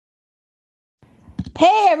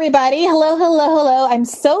Hey, everybody. Hello, hello, hello. I'm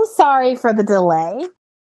so sorry for the delay.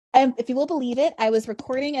 If you will believe it, I was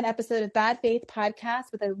recording an episode of Bad Faith podcast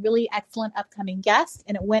with a really excellent upcoming guest,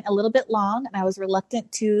 and it went a little bit long, and I was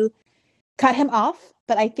reluctant to cut him off.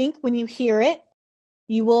 But I think when you hear it,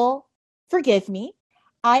 you will forgive me.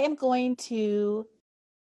 I am going to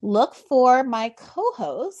look for my co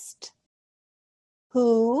host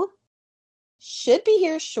who should be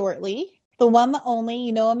here shortly. The one, the only,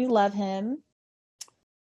 you know him, you love him.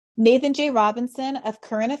 Nathan J. Robinson of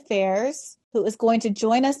Current Affairs, who is going to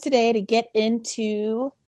join us today to get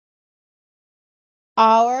into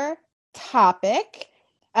our topic.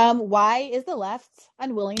 Why is the left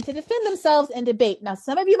unwilling to defend themselves in debate? Now,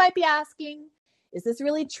 some of you might be asking, is this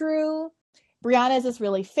really true? Brianna, is this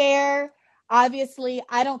really fair? Obviously,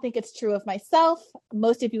 I don't think it's true of myself.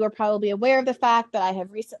 Most of you are probably aware of the fact that I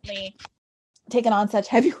have recently taken on such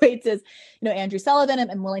heavyweights as, Andrew Sullivan.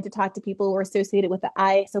 I'm willing to talk to people who are associated with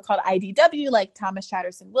the so-called IDW, like Thomas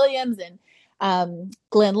Chatterton Williams and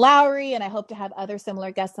Glenn Lowry, and I hope to have other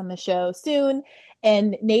similar guests on the show soon.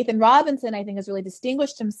 And Nathan Robinson, I think, has really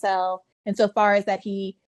distinguished himself insofar as that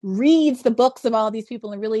he reads the books of all of these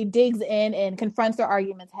people and really digs in and confronts their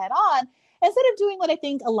arguments head on, instead of doing what I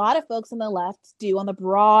think a lot of folks on the left do, on the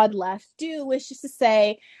broad left do, which is to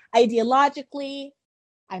say, ideologically,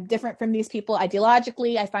 I'm different from these people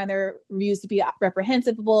ideologically. I find their views to be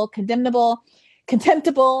reprehensible, condemnable,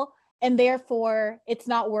 contemptible, and therefore it's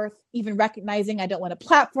not worth even recognizing. I don't want to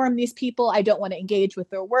platform these people. I don't want to engage with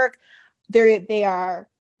their work. They are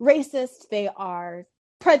racist. They are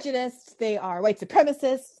prejudiced. They are white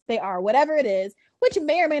supremacists. They are whatever it is, which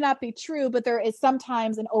may or may not be true, but there is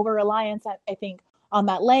sometimes an over-reliance, I think, on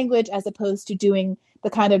that language as opposed to doing the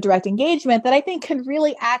kind of direct engagement that I think can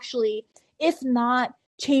really actually, if not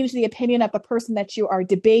change the opinion of the person that you are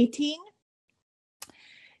debating,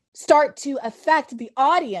 start to affect the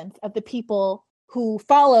audience of the people who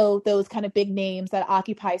follow those kind of big names that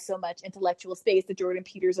occupy so much intellectual space, the Jordan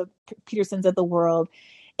Petersons of the world,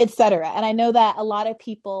 etc. And I know that a lot of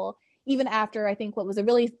people, even after I think what was a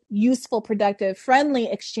really useful, productive, friendly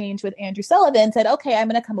exchange with Andrew Sullivan, said, okay, I'm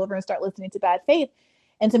going to come over and start listening to Bad Faith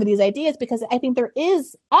and some of these ideas, because I think there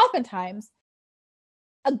is oftentimes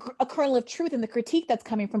a kernel of truth in the critique that's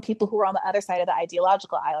coming from people who are on the other side of the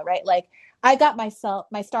ideological aisle, right? Like, I got my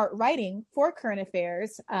start writing for Current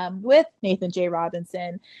Affairs with Nathan J.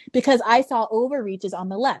 Robinson because I saw overreaches on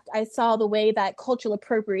the left. I saw the way that cultural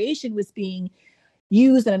appropriation was being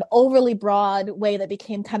used in an overly broad way that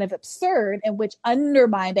became kind of absurd and which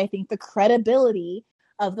undermined, I think, the credibility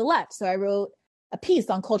of the left. So I wrote a piece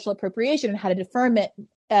on cultural appropriation and how to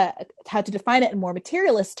define it in more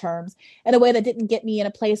materialist terms in a way that didn't get me in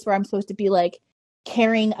a place where I'm supposed to be like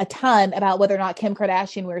caring a ton about whether or not Kim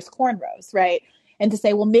Kardashian wears cornrows, right? And to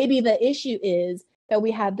say, well, maybe the issue is that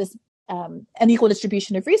we have this unequal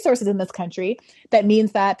distribution of resources in this country. That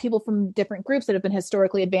means that people from different groups that have been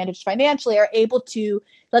historically advantaged financially are able to,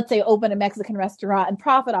 let's say, open a Mexican restaurant and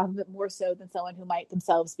profit off of it more so than someone who might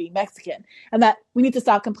themselves be Mexican. And that we need to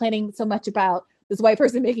stop complaining so much about this white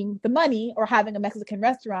person making the money or having a Mexican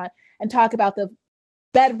restaurant and talk about the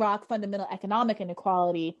bedrock fundamental economic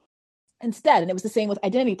inequality instead. And it was the same with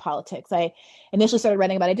identity politics. I initially started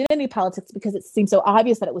writing about identity politics because it seemed so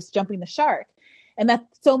obvious that it was jumping the shark. And that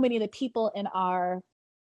so many of the people in our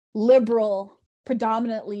liberal,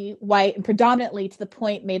 predominantly white, and predominantly, to the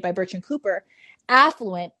point made by Bertrand Cooper,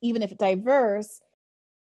 affluent, even if diverse,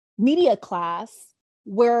 media class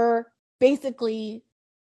were basically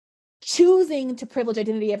choosing to privilege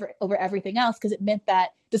identity over everything else, because it meant that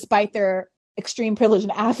despite their extreme privilege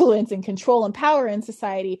and affluence and control and power in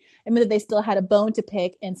society, it meant that they still had a bone to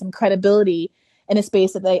pick and some credibility in a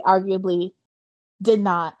space that they arguably did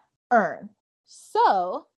not earn.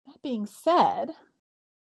 So, that being said,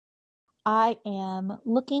 I am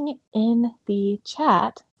looking in the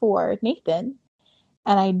chat for Nathan,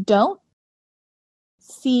 and I don't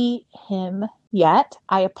see him yet.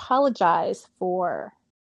 I apologize for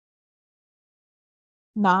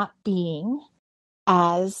not being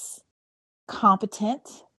as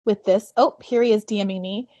competent with this. Oh, here he is DMing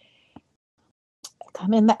me.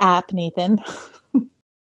 Come in the app, Nathan.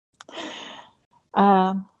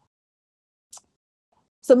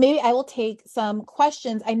 So maybe I will take some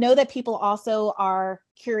questions. I know that people also are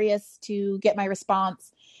curious to get my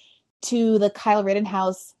response to the Kyle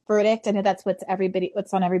Rittenhouse verdict. I know that's what's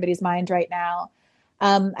on everybody's mind right now.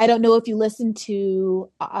 I don't know if you listened to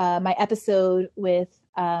my episode with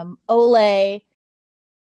Ole.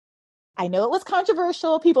 I know it was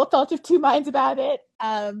controversial. People felt of two minds about it.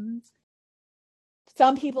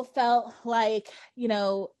 Some people felt like,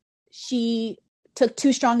 she took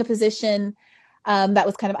too strong a position that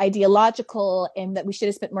was kind of ideological and that we should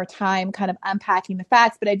have spent more time kind of unpacking the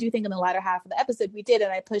facts. But I do think in the latter half of the episode we did,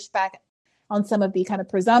 and I pushed back on some of the kind of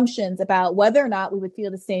presumptions about whether or not we would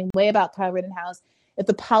feel the same way about Kyle Rittenhouse if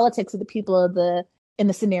the politics of the people in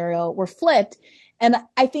the scenario were flipped. And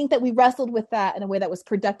I think that we wrestled with that in a way that was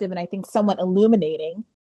productive and I think somewhat illuminating.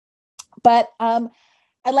 But I'd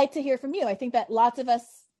like to hear from you. I think that lots of us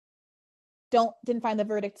didn't find the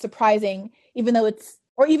verdict surprising, even though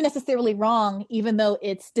or even necessarily wrong, even though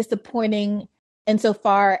it's disappointing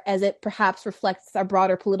insofar as it perhaps reflects our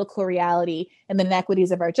broader political reality and the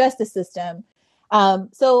inequities of our justice system.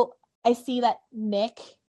 So I see that Nick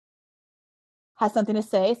has something to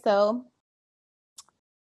say. So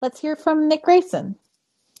let's hear from Nick Grayson.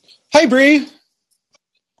 Hi, Bree.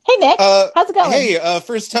 Hey, Nick. How's it going? Hey,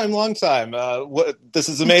 first time, long time. This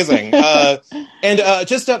is amazing. And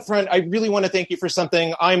just up front, I really want to thank you for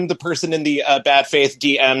something. I'm the person in the bad faith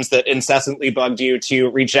DMs that incessantly bugged you to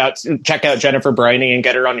reach out, to check out Jennifer Briney and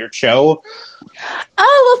get her on your show.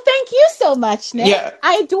 Oh, well, thank you so much, Nick. Yeah,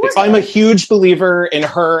 I adore her. I'm a huge believer in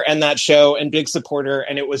her and that show and big supporter.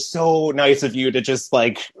 And it was so nice of you to just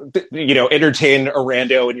entertain a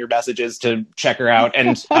rando in your messages to check her out.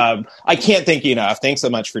 And I can't thank you enough. Thanks so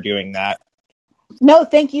much for doing that. No,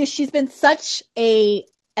 thank you. She's been such a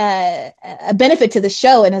benefit to the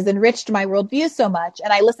show and has enriched my worldview so much.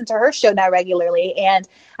 And I listen to her show now regularly. And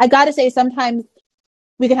I got to say, sometimes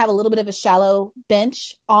we can have a little bit of a shallow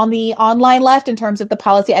bench on the online left in terms of the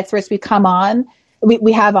policy experts we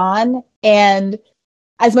have on. And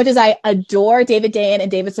as much as I adore David Dayen and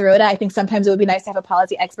David Sirota, I think sometimes it would be nice to have a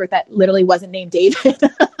policy expert that literally wasn't named David.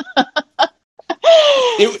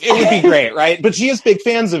 It would be great, right? But she is big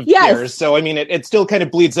fans of yours, so I mean, it still kind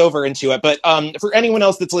of bleeds over into it. But for anyone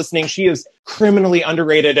else that's listening, she is criminally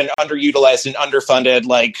underrated and underutilized and underfunded.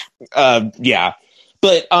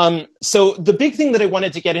 But so the big thing that I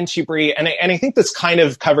wanted to get into, Bree, and I think this kind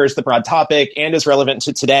of covers the broad topic and is relevant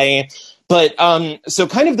to today. But so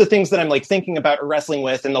kind of the things that I'm thinking about or wrestling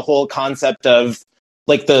with, and the whole concept of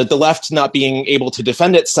the left not being able to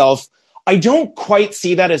defend itself. I don't quite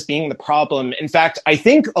see that as being the problem. In fact, I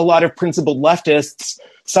think a lot of principled leftists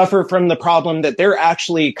suffer from the problem that they're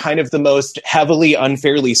actually kind of the most heavily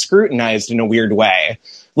unfairly scrutinized in a weird way.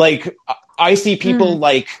 I see people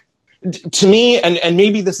to me, and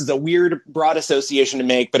maybe this is a weird broad association to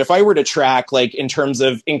make, but if I were to track in terms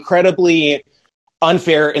of incredibly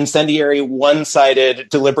unfair, incendiary, one-sided,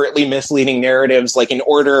 deliberately misleading narratives, in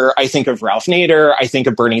order, I think of Ralph Nader, I think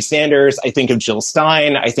of Bernie Sanders, I think of Jill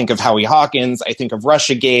Stein, I think of Howie Hawkins, I think of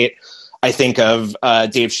Russiagate, I think of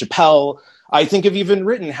Dave Chappelle, I think of even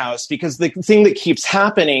Rittenhouse, because the thing that keeps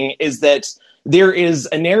happening is that there is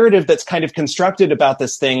a narrative that's kind of constructed about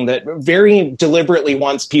this thing that very deliberately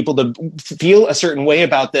wants people to feel a certain way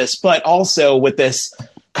about this, but also with this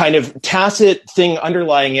kind of tacit thing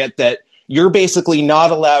underlying it that you're basically not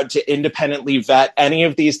allowed to independently vet any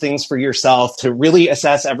of these things for yourself, to really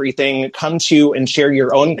assess everything, come to and share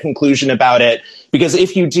your own conclusion about it. Because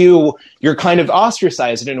if you do, you're kind of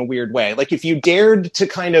ostracized in a weird way. If you dared to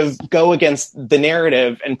kind of go against the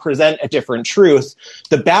narrative and present a different truth,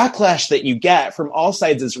 the backlash that you get from all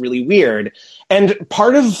sides is really weird. And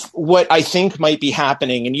part of what I think might be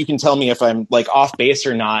happening, and you can tell me if I'm off base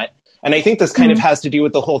or not, and I think this kind of has to do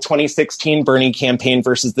with the whole 2016 Bernie campaign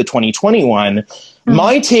versus the 2021.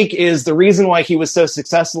 My take is the reason why he was so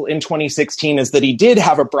successful in 2016 is that he did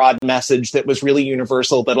have a broad message that was really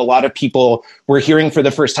universal, that a lot of people were hearing for the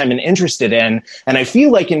first time and interested in. And I feel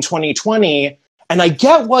like in 2020, and I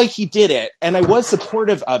get why he did it, and I was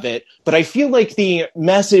supportive of it, but I feel like the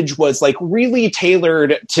message was really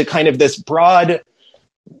tailored to kind of this broad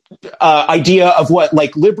idea of what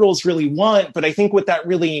liberals really want. But I think what that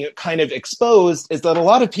really kind of exposed is that a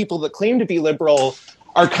lot of people that claim to be liberal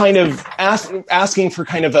are kind of asking for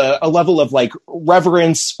kind of a level of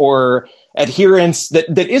reverence or adherence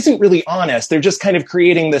that isn't really honest. They're just kind of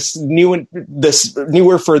creating this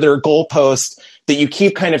newer further goalpost that you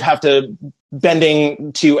keep kind of have to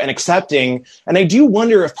bending to and accepting. And I do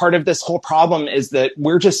wonder if part of this whole problem is that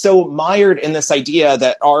we're just so mired in this idea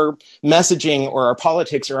that our messaging or our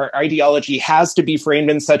politics or our ideology has to be framed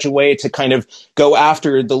in such a way to kind of go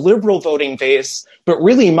after the liberal voting base. But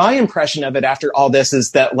really, my impression of it after all this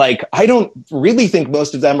is that, I don't really think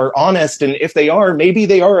most of them are honest. And if they are, maybe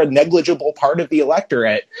they are a negligible part of the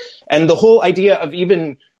electorate. And the whole idea of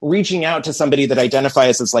even reaching out to somebody that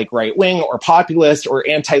identifies as right-wing or populist or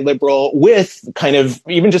anti-liberal with kind of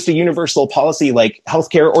even just a universal policy like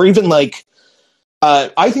healthcare, or even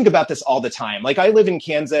I think about this all the time. Like, I live in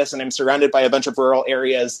Kansas and I'm surrounded by a bunch of rural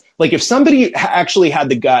areas. Like, if somebody actually had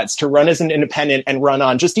the guts to run as an independent and run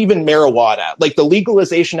on just even marijuana, like the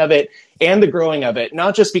legalization of it and the growing of it,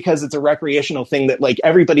 not just because it's a recreational thing that like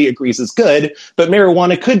everybody agrees is good, but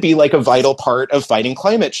marijuana could be like a vital part of fighting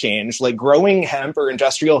climate change. Like, growing hemp or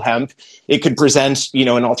industrial hemp, it could present,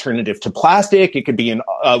 an alternative to plastic. It could be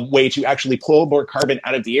a way to actually pull more carbon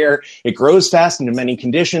out of the air. It grows fast into many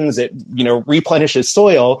conditions. It, replenishes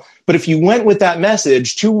soil. But if you went with that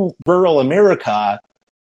message to rural America,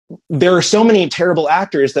 there are so many terrible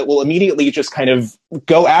actors that will immediately just kind of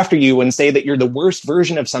go after you and say that you're the worst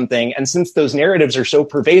version of something. And since those narratives are so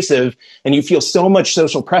pervasive and you feel so much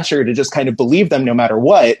social pressure to just kind of believe them no matter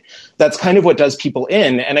what, that's kind of what does people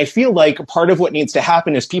in. And I feel like part of what needs to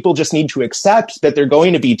happen is people just need to accept that they're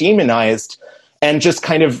going to be demonized and just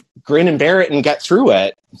kind of grin and bear it and get through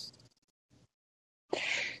it.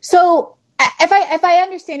 So if I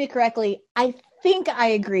understand you correctly, I think I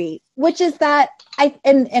agree, which is that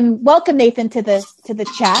and welcome Nathan to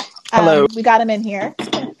the chat. Hello. We got him in here.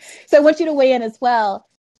 So I want you to weigh in as well.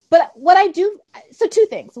 But so two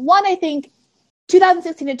things. One, I think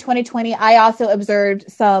 2016 to 2020, I also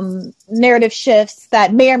observed some narrative shifts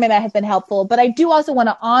that may or may not have been helpful. But I do also want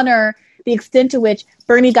to honor the extent to which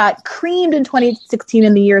Bernie got creamed in 2016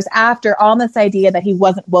 and the years after on this idea that he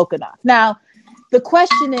wasn't woke enough. Now, the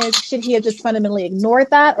question is, should he have just fundamentally ignored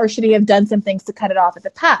that, or should he have done some things to cut it off at the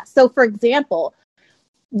pass? So, for example,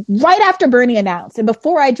 right after Bernie announced, and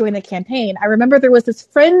before I joined the campaign, I remember there was this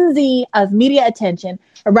frenzy of media attention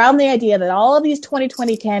around the idea that all of these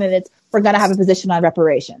 2020 candidates were going to have a position on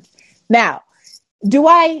reparations. Now, do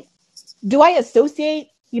I associate,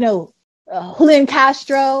 Julian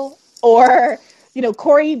Castro or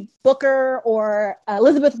Cory Booker or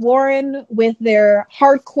Elizabeth Warren with their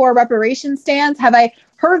hardcore reparations stance? Have I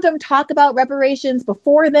heard them talk about reparations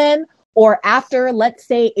before then or after, let's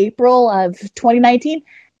say, April of 2019?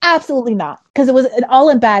 Absolutely not, because it was all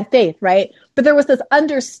in bad faith, right? But there was this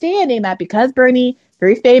understanding that because Bernie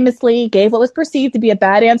very famously gave what was perceived to be a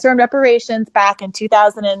bad answer on reparations back in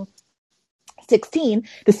 2016,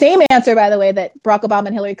 the same answer, by the way, that Barack Obama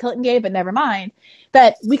and Hillary Clinton gave, but never mind,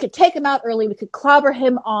 that we could take him out early, we could clobber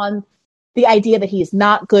him on the idea that he is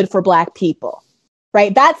not good for Black people,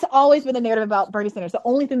 right? That's always been the narrative about Bernie Sanders. The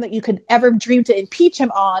only thing that you could ever dream to impeach him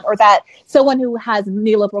on, or that someone who has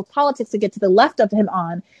neoliberal politics to get to the left of him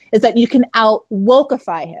on, is that you can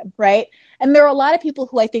out-wokeify him, right? And there are a lot of people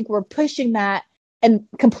who I think were pushing that in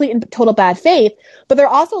complete and total bad faith, but there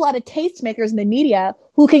are also a lot of tastemakers in the media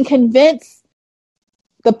who can convince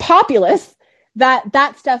the populace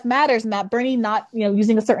that stuff matters and that Bernie not,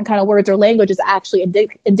 using a certain kind of words or language is actually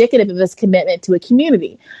indicative of his commitment to a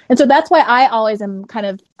community. And so that's why I always am kind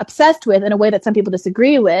of obsessed with, in a way that some people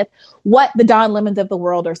disagree with, what the Don Lemons of the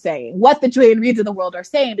world are saying, what the Julian Reeds of the world are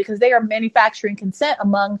saying, because they are manufacturing consent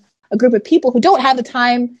among a group of people who don't have the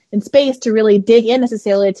time and space to really dig in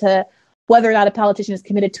necessarily to whether or not a politician is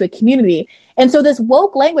committed to a community. And so this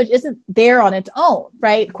woke language isn't there on its own,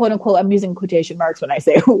 right? Quote unquote, I'm using quotation marks when I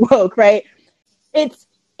say woke, right? It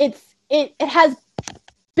has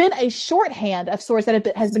been a shorthand of sorts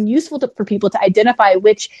that has been useful for people to identify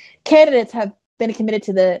which candidates have been committed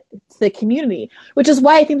to the community, which is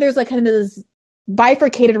why I think there's like kind of this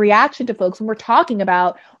bifurcated reaction to folks when we're talking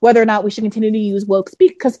about whether or not we should continue to use woke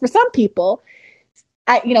speak. Because for some people,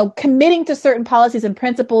 committing to certain policies and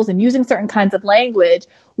principles and using certain kinds of language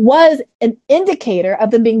was an indicator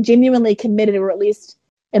of them being genuinely committed, or at least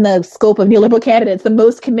in the scope of neoliberal candidates, the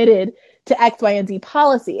most committed to X, Y, and Z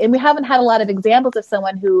policy. And we haven't had a lot of examples of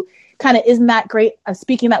someone who kind of isn't that great of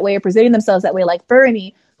speaking that way or presenting themselves that way, like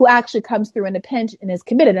Bernie, who actually comes through in a pinch and is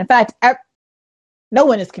committed. In fact, no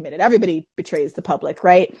one is committed. Everybody betrays the public,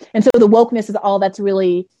 right? And so the wokeness is all that's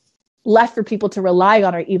really left for people to rely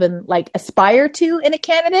on or even like aspire to in a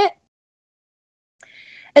candidate.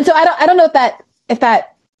 And so I don't know if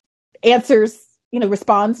that answers,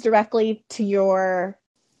 responds directly to your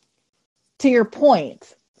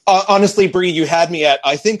point. Honestly, Bree, you had me at,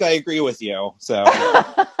 I think I agree with you. So,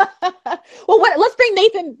 well, let's bring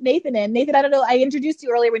Nathan in. Nathan, I don't know. I introduced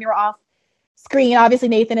you earlier when you were off screen. Obviously,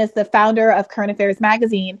 Nathan is the founder of Current Affairs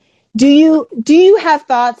Magazine. Do you have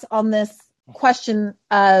thoughts on this question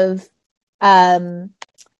of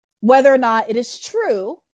whether or not it is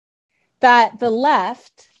true that the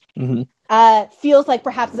left feels like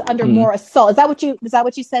perhaps is under more assault? Is that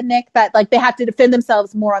what you said, Nick? That like they have to defend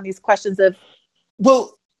themselves more on these questions of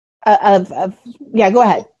well. Yeah, go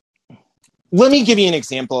ahead. Let me give you an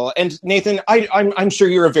example. And Nathan, I'm sure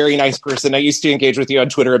you're a very nice person. I used to engage with you on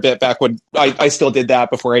Twitter a bit back when I still did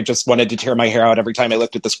that before I just wanted to tear my hair out every time I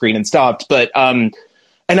looked at the screen and stopped. But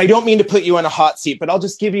and I don't mean to put you on a hot seat, but I'll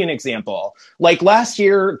just give you an example. Like last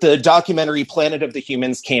year, the documentary Planet of the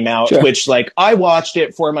Humans came out, Sure. which like I watched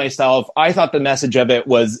it for myself. I thought the message of it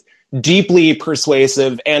was deeply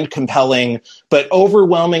persuasive and compelling, but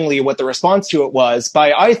overwhelmingly what the response to it was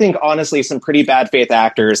by, I think, honestly, some pretty bad faith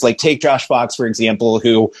actors. Like take Josh Fox, for example,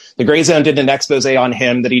 who the Grey Zone did an expose on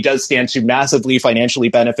him that he does stand to massively financially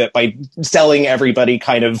benefit by selling everybody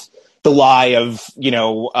kind of the lie of,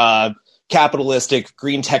 capitalistic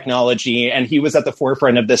green technology. And he was at the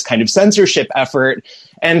forefront of this kind of censorship effort.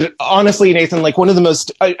 And honestly, Nathan, like one of the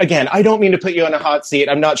most, again, I don't mean to put you on a hot seat.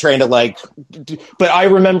 I'm not trying to but I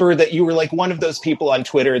remember that you were like one of those people on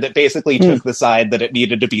Twitter that basically took the side that it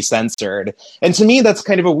needed to be censored. And to me, that's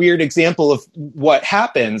kind of a weird example of what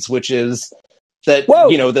happens, which is that,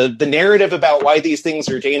 the narrative about why these things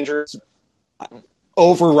are dangerous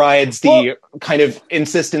overrides the kind of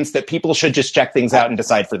insistence that people should just check things out and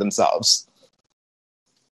decide for themselves.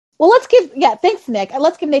 Well, thanks, Nick.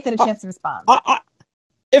 Let's give Nathan a chance to respond.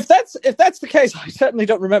 If that's the case, I certainly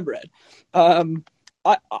don't remember it. I'm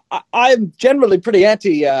generally pretty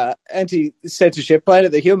anti censorship. Planet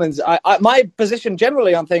of the Humans. My position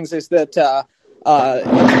generally on things is that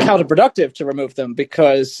it's counterproductive to remove them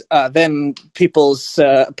because then people's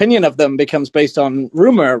opinion of them becomes based on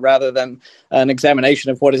rumor rather than an examination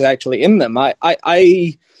of what is actually in them. I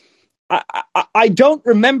don't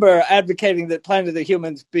remember advocating that Planet of the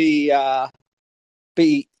Humans be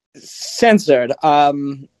censored.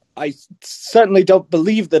 I certainly don't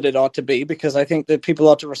believe that it ought to be because I think that people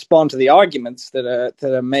ought to respond to the arguments that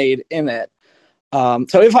are made in it.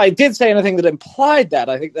 So if I did say anything that implied that,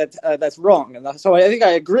 I think that's wrong. And so I think I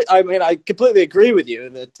agree. I mean, I completely agree with you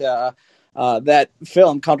that that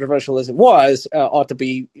film, controversial as it was, ought to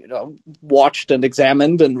be watched and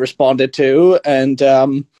examined and responded to. And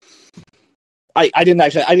I didn't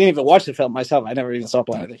even watch the film myself. I never even saw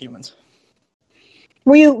Planet of the Humans.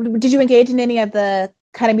 Did you engage in any of the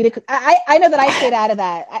kind of media? I know that I stayed out of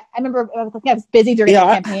that. I remember I was busy during the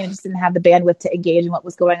campaign and just didn't have the bandwidth to engage in what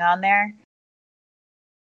was going on there.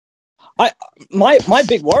 My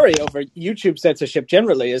big worry over YouTube censorship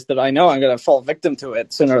generally is that I know I'm going to fall victim to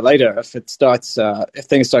it sooner or later if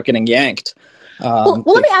things start getting yanked. Well,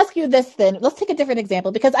 let me ask you this then. Let's take a different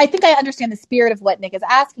example because I think I understand the spirit of what Nick is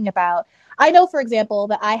asking about. I know, for example,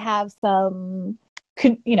 that I have some,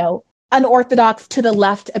 unorthodox to the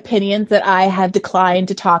left opinions that I have declined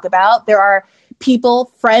to talk about. There are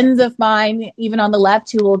people, friends of mine, even on the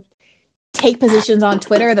left, who will take positions on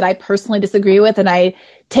Twitter that I personally disagree with, and I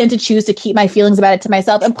tend to choose to keep my feelings about it to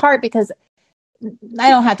myself, in part because I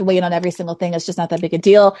don't have to weigh in on every single thing. It's just not that big a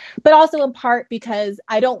deal. But also in part because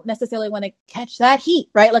I don't necessarily want to catch that heat,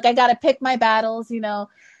 right? Like I got to pick my battles,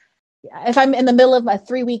 If I'm in the middle of a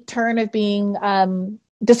 3-week turn of being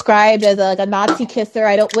described as a Nazi kisser,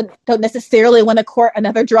 I don't necessarily want to court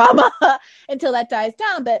another drama until that dies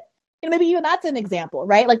down. But maybe even that's an example,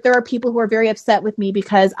 right? Like there are people who are very upset with me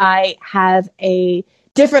because I have a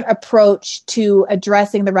different approach to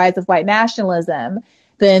addressing the rise of white nationalism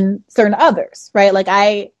than certain others, right? Like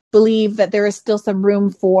I believe that there is still some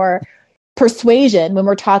room for persuasion when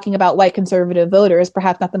we're talking about white conservative voters,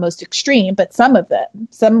 perhaps not the most extreme, but some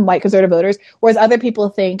white conservative voters, whereas other people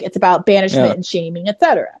think it's about banishment and shaming,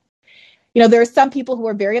 etc. There are some people who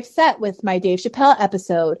are very upset with my Dave Chappelle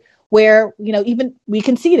episode where, even we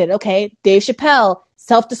conceded, okay, Dave Chappelle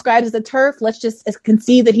self-described as a TERF. Let's just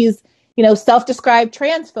concede that he's, self-described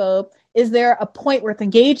transphobe. Is there a point worth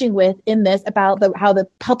engaging with in this about how the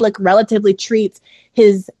public relatively treats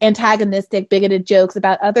his antagonistic, bigoted jokes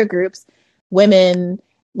about other groups, women,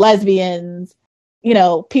 lesbians,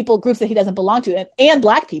 groups that he doesn't belong to, and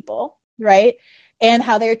Black people, right? And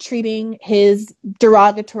how they're treating his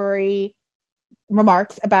derogatory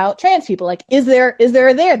remarks about trans people. Like, is there a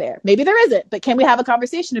there? Maybe there isn't, but can we have a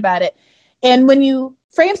conversation about it? And when you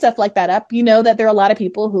frame stuff like that up, that there are a lot of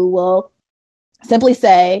people who will simply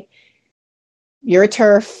say, you're a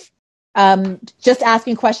TERF, just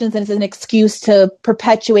asking questions and it's an excuse to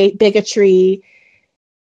perpetuate bigotry.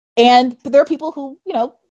 And there are people who,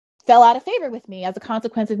 fell out of favor with me as a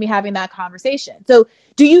consequence of me having that conversation. So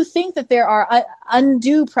do you think that there are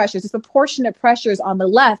undue pressures, disproportionate pressures on the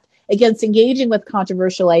left against engaging with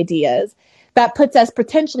controversial ideas that puts us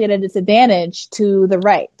potentially at a disadvantage to the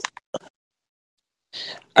right?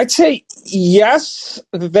 I'd say yes,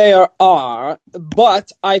 there are,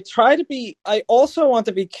 but I also want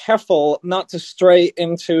to be careful not to stray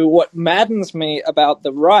into what maddens me about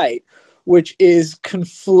the right, which is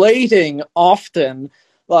conflating often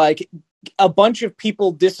like a bunch of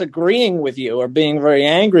people disagreeing with you or being very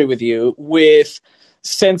angry with you with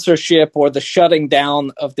censorship or the shutting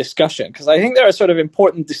down of discussion. Because I think there are sort of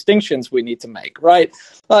important distinctions we need to make, right?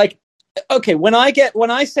 Like, okay, when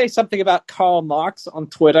I say something about Karl Marx on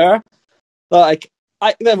Twitter, like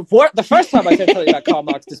the first time I said something about Karl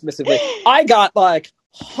Marx dismissively, I got like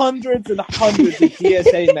hundreds and hundreds of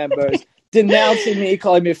DSA members denouncing me,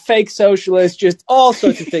 calling me a fake socialist, just all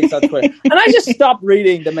sorts of things on Twitter. And I just stopped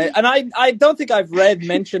reading them. And I don't think I've read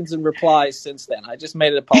mentions and replies since then. I just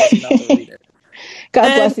made it a policy not to read it.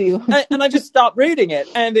 God bless you. And I just stopped reading it.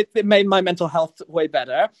 And it made my mental health way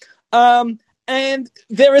better. And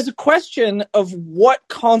there is a question of what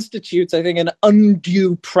constitutes, I think, an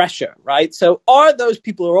undue pressure, right? So are those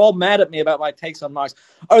people who are all mad at me about my takes on Marx,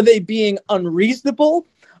 are they being unreasonable?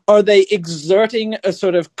 Are they exerting a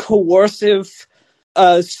sort of coercive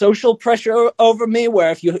social pressure over me,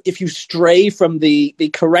 where if you stray from the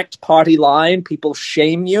correct party line, people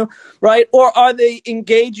shame you, right? Or are they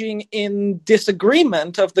engaging in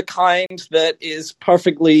disagreement of the kind that is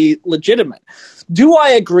perfectly legitimate? Do I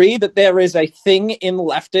agree that there is a thing in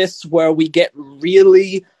leftists where we get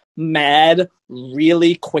really mad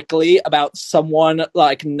really quickly about someone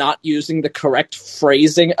like not using the correct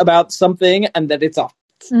phrasing about something, and that it's a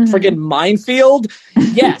friggin' minefield?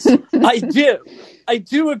 Yes, I do. I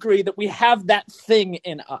do agree that we have that thing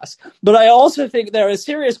in us. But I also think there are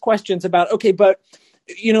serious questions about, okay, but,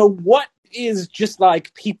 you know, what is just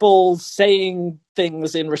like people saying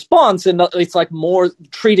things in response, and it's like more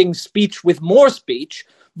treating speech with more speech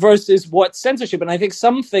versus what censorship. And I think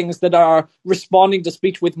some things that are responding to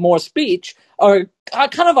speech with more speech are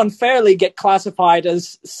kind of unfairly get classified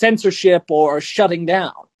as censorship or shutting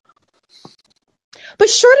down. But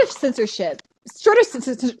short of censorship,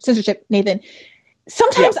 Nathan,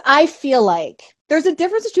 sometimes I feel like there's a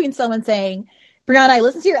difference between someone saying, Brianna, I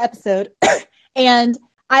listened to your episode and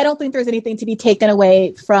I don't think there's anything to be taken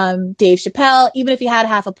away from Dave Chappelle, even if he had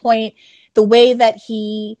half a point. The way that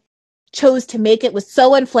he chose to make it was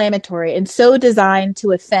so inflammatory and so designed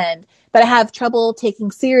to offend that I have trouble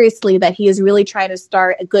taking seriously that he is really trying to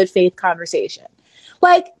start a good faith conversation.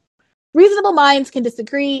 Like, reasonable minds can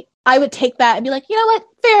disagree. I would take that and be like, you know what?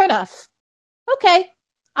 Fair enough. Okay.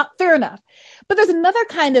 Fair enough. But there's another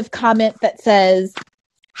kind of comment that says,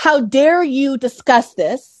 how dare you discuss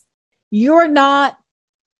this? You're not,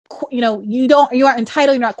 you aren't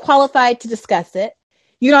entitled, you're not qualified to discuss it.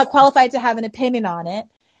 You're not qualified to have an opinion on it.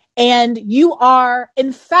 And you are,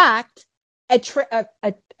 in fact, a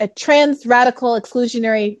trans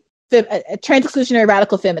exclusionary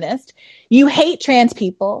radical feminist. You hate trans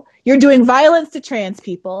people. You're doing violence to trans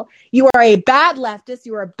people. You are a bad leftist.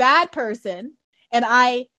 You are a bad person. And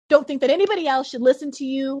I don't think that anybody else should listen to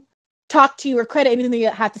you, talk to you, or credit anything that you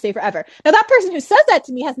have to say forever. Now, that person who says that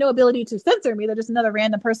to me has no ability to censor me. They're just another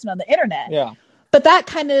random person on the internet. Yeah. But that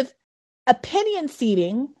kind of opinion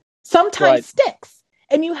seeding sometimes sticks.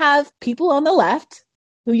 And you have people on the left,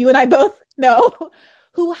 who you and I both know,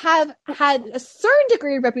 who have had a certain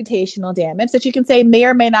degree of reputational damage that you can say may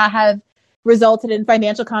or may not have resulted in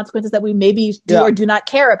financial consequences that we maybe do or do not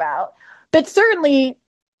care about. But certainly,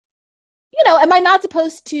 am I not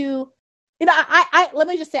supposed to, I let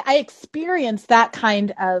me just say, I experienced that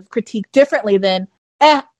kind of critique differently than,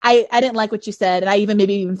 I didn't like what you said, and I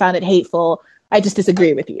maybe even found it hateful. I just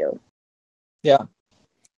disagree with you. Yeah.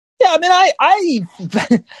 Yeah, I mean,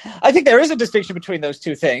 I think there is a distinction between those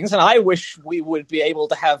two things, and I wish we would be able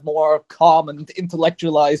to have more calm and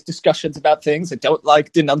intellectualized discussions about things. I don't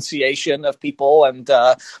like denunciation of people and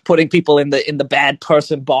putting people in the bad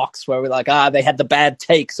person box where we're like, they had the bad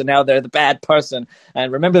take, so now they're the bad person.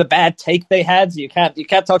 And remember the bad take they had, so you can't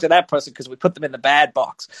talk to that person because we put them in the bad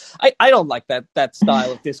box. I don't like that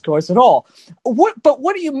style of discourse at all. But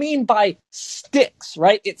what do you mean by sticks?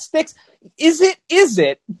 Right? It sticks. Is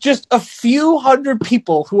it just a few hundred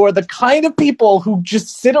people who are the kind of people who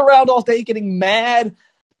just sit around all day getting mad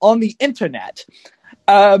on the internet?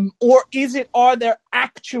 Or are there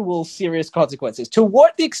actual serious consequences? To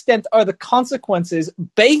what extent are the consequences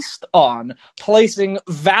based on placing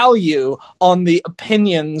value on the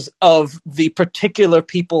opinions of the particular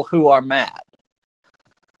people who are mad?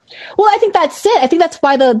 Well, I think that's it. I think that's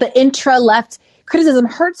why the intra-left criticism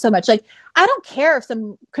hurts so much. Like, I don't care if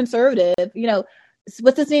some conservative,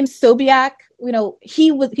 what's his name, Sobiak, he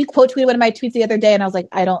quote tweeted one of my tweets the other day, and I was like,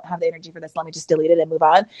 I don't have the energy for this. Let me just delete it and move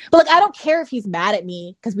on. But I don't care if he's mad at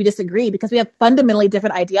me because we disagree, because we have fundamentally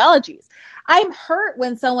different ideologies. I'm hurt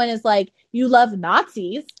when someone is like, you love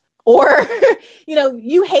Nazis, or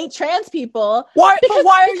you hate trans people. Why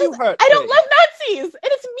are you hurt? I don't love Nazis, and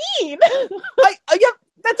it's mean. Yeah,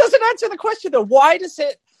 that doesn't answer the question though. Why do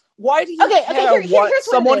you care what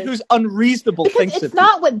someone who's unreasonable because thinks it's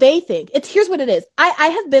not what they think. Here's what it is. I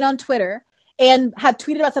have been on Twitter and have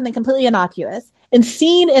tweeted about something completely innocuous and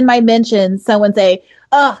seen in my mentions someone say,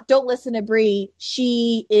 "Oh, don't listen to Bree.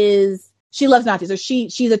 She loves Nazis, or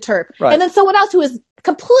she's a Turk." Right. And then someone else who is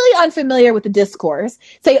completely unfamiliar with the discourse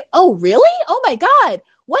say, "Oh, really? Oh my God.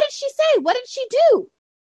 What did she say? What did she do?"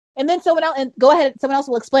 And then someone else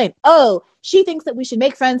will explain, "Oh, she thinks that we should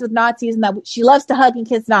make friends with Nazis and that she loves to hug and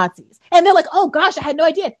kiss Nazis." And they're like, "Oh gosh, I had no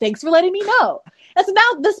idea. Thanks for letting me know." And so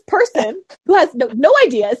now this person who has no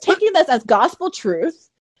idea is taking this as gospel truth.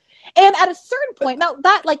 And at a certain point, now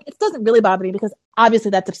that it doesn't really bother me because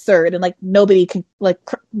obviously that's absurd and nobody can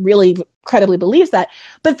really credibly believes that.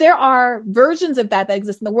 But there are versions of that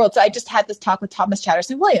exist in the world. So I just had this talk with Thomas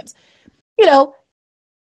Chatterton Williams.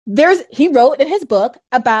 He wrote in his book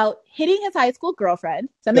about hitting his high school girlfriend,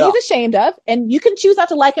 something he's ashamed of, and you can choose not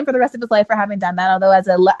to like him for the rest of his life for having done that. Although as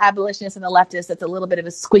an abolitionist and a leftist, that's a little bit of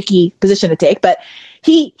a squeaky position to take. But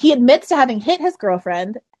he admits to having hit his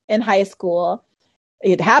girlfriend in high school.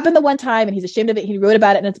 It happened the one time, and he's ashamed of it. He wrote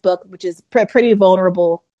about it in his book, which is a pretty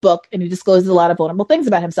vulnerable book, and he discloses a lot of vulnerable things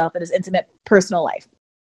about himself and his intimate personal life.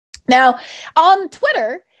 Now, on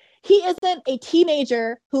Twitter, he isn't a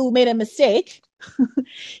teenager who made a mistake.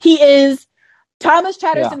 He is Thomas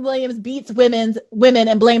Chatterton Williams beats women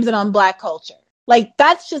and blames it on Black culture.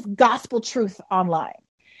 That's just gospel truth online.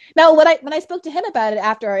 Now, when I spoke to him about it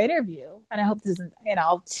after our interview, and I hope this isn't,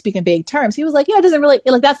 I'll speak in big terms, he was like, it doesn't really,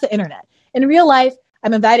 that's the internet. In real life,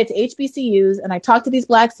 I'm invited to HBCUs and I talk to these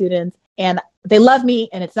Black students and they love me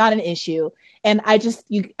and it's not an issue. And I'm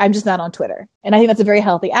just not on Twitter. And I think that's a very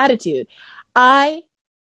healthy attitude.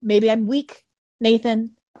 Maybe I'm weak,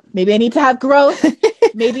 Nathan. Maybe I need to have growth.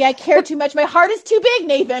 Maybe I care too much. My heart is too big,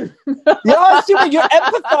 Nathan. You're assuming you're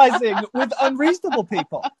empathizing with unreasonable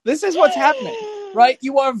people. This is what's happening, right?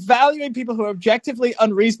 You are valuing people who are objectively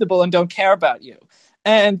unreasonable and don't care about you.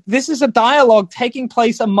 And this is a dialogue taking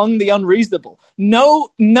place among the unreasonable. No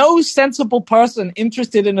sensible person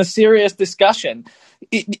interested in a serious discussion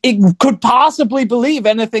it could possibly believe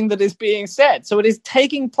anything that is being said. So it is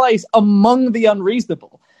taking place among the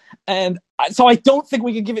unreasonable. And so I don't think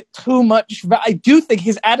we can give it too much. I do think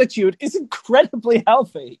his attitude is incredibly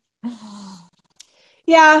healthy.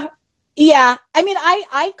 Yeah. I mean,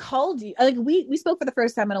 I called you. We spoke for the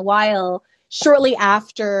first time in a while shortly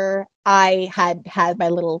after I had my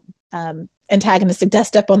little antagonistic death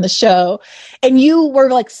step on the show, and you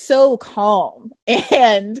were so calm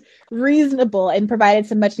and reasonable and provided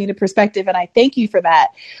some much needed perspective, and I thank you for that.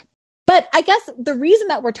 But I guess the reason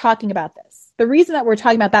that we're talking about this, the reason that we're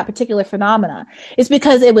talking about that particular phenomena, is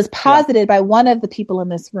because it was posited by one of the people in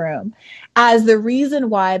this room as the reason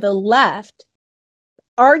why the left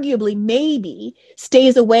arguably maybe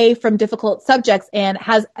stays away from difficult subjects and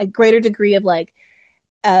has a greater degree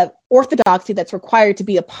of orthodoxy that's required to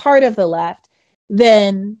be a part of the left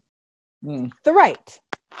than the right.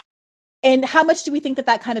 And how much do we think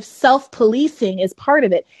that kind of self-policing is part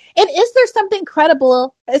of it? And is there something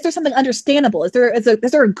credible? Is there something understandable? Is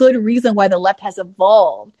there a good reason why the left has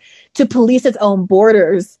evolved to police its own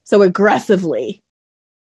borders so aggressively?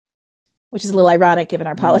 Which is a little ironic given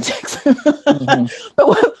our politics.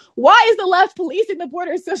 But why is the left policing the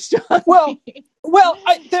borders so strongly? Well,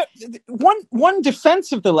 one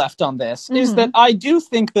defense of the left on this is that I do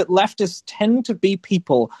think that leftists tend to be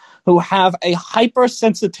people who have a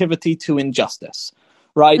hypersensitivity to injustice.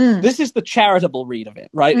 Right. This is the charitable read of it.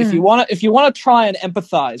 Right. If you want to try and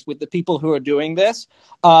empathize with the people who are doing this,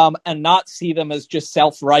 and not see them as just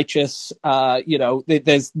self-righteous,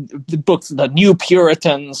 there's the books, the New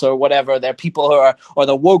Puritans or whatever. They're people who are, or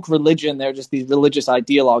the woke religion. They're just these religious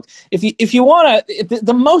ideologues. If you want to,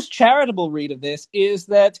 the most charitable read of this is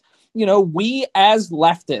that, we as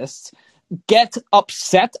leftists get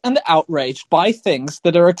upset and outraged by things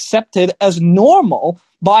that are accepted as normal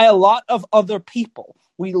by a lot of other people.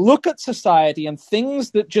 We look at society and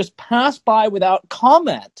things that just pass by without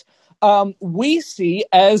comment, we see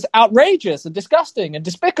as outrageous and disgusting and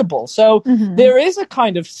despicable. So there is a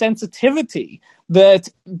kind of sensitivity that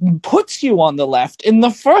puts you on the left in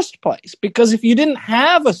the first place, because if you didn't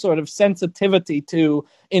have a sort of sensitivity to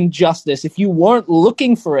injustice, if you weren't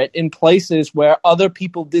looking for it in places where other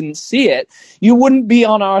people didn't see it, you wouldn't be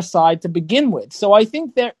on our side to begin with. So I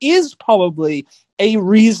think there is probably a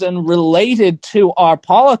reason related to our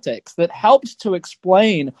politics that helps to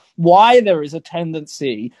explain why there is a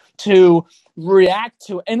tendency to react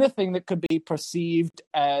to anything that could be perceived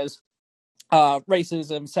as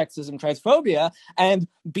racism, sexism, transphobia, and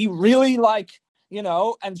be really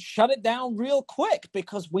and shut it down real quick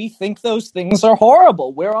because we think those things are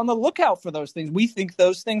horrible. We're on the lookout for those things. We think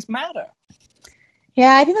those things matter.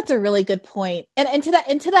 Yeah, I think that's a really good point. And to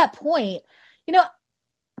that point,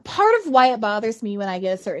 part of why it bothers me when I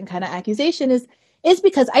get a certain kind of accusation is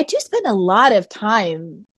because I do spend a lot of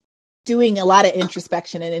time doing a lot of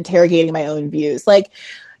introspection and interrogating my own views. Like,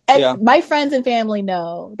 my friends and family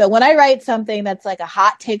know that when I write something that's like a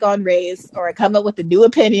hot take on race, or I come up with a new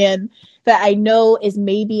opinion that I know is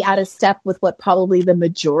maybe out of step with what probably the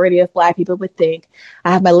majority of Black people would think,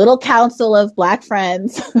 I have my little council of Black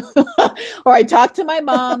friends, or I talk to my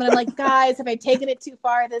mom and I'm like, guys, have I taken it too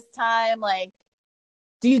far this time? Like,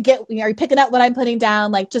 are you picking up what I'm putting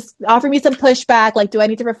down? Like, just offer me some pushback. Like, do I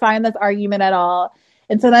need to refine this argument at all?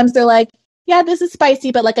 And sometimes they're like, yeah, this is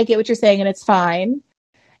spicy, but like, I get what you're saying and it's fine.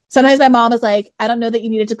 Sometimes my mom is like, I don't know that you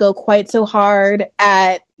needed to go quite so hard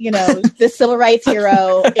at, this civil rights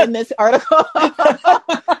hero in this article.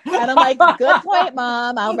 And I'm like, good point,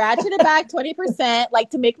 Mom. I'll ratchet it back 20%, like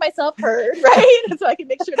to make myself heard, right? So I can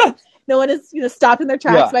make sure that no one is, stopped in their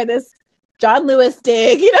tracks by this John Lewis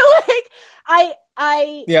dig, like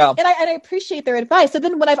and I appreciate their advice. So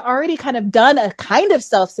then when I've already kind of done a kind of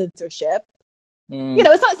self-censorship,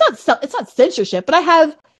 it's not censorship, but I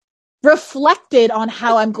have reflected on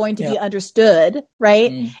how I'm going to be understood,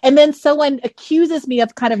 right? And then someone accuses me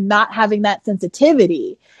of kind of not having that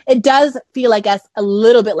sensitivity. It does feel, I guess, a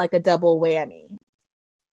little bit like a double whammy.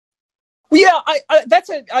 Yeah,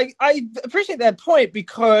 I appreciate that point,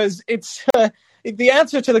 because it's the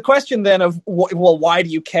answer to the question then of, well, why do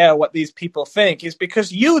you care what these people think, is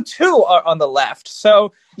because you too are on the left.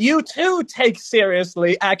 So you too take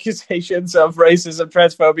seriously accusations of racism,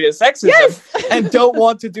 transphobia, sexism, and don't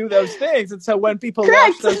want to do those things. And so when people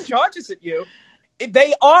launch those charges at you,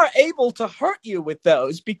 they are able to hurt you with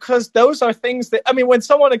those, because those are things that, when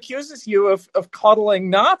someone accuses you of coddling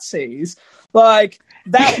Nazis, like,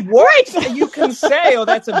 that works. You can say, oh,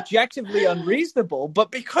 that's objectively unreasonable.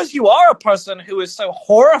 But because you are a person who is so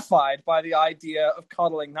horrified by the idea of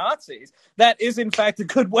coddling Nazis, that is, in fact, a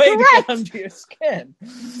good way to get under your skin.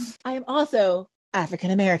 I am also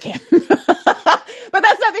African American. But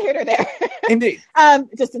that's neither here nor there. Indeed.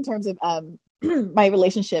 Just in terms of my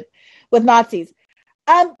relationship with Nazis.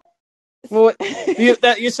 Well,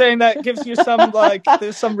 you're saying that gives you some,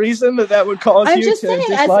 there's some reason that would cause you to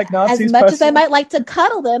dislike Nazis. As much as I might like to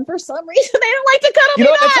cuddle them, for some reason they don't like to cuddle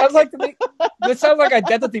me. That sounds like to me. That sounds like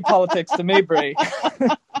identity politics to me, Bree.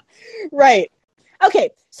 Right.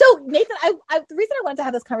 Okay. So Nathan, the reason I wanted to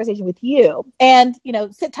have this conversation with you, and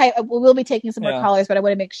sit tight. We'll be taking some more callers, but I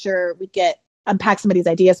want to make sure we unpack some of these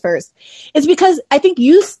ideas first, is because I think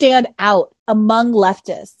you stand out among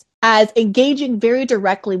leftists as engaging very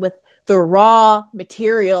directly with the raw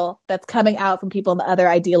material that's coming out from people on the other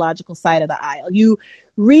ideological side of the aisle. You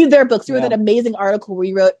read their books. You wrote that amazing article where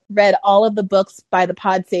you read all of the books by the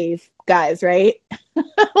Pod Save guys, right?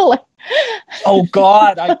 Oh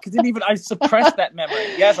God, I suppressed that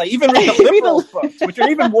memory. Yes, I even read the liberal books, which are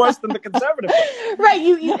even worse than the conservative books. Right.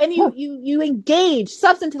 You engage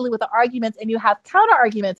substantively with the arguments, and you have counter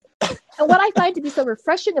arguments. And what I find to be so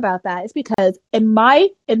refreshing about that is because in my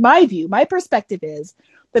view, my perspective is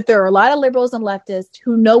that there are a lot of liberals and leftists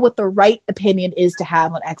who know what the right opinion is to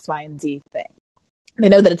have on X, Y, and Z thing. They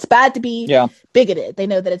know that it's bad to be bigoted. They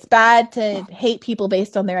know that it's bad to hate people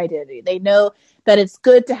based on their identity. They know that it's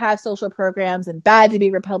good to have social programs and bad to be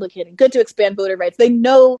Republican and good to expand voter rights. They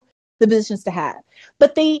know the positions to have,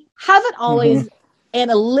 but they haven't always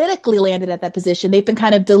analytically landed at that position. They've been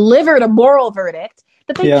kind of delivered a moral verdict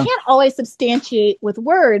that they can't always substantiate with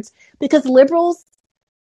words, because liberals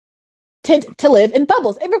tend to live in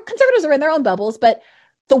bubbles. And conservatives are in their own bubbles, but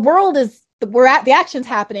the world is the actions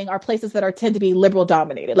happening are places that tend to be liberal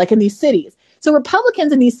dominated, like in these cities. So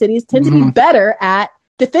Republicans in these cities tend to be better at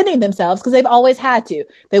defending themselves because they've always had to.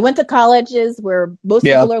 They went to colleges where most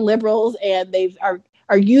people are liberals, and they are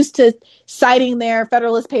used to citing their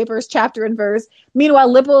Federalist Papers chapter and verse.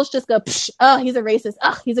 Meanwhile, liberals just go, oh, he's a racist.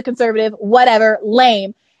 Oh, he's a conservative, whatever,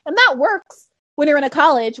 lame. And that works when you're in a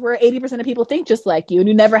college where 80% of people think just like you, and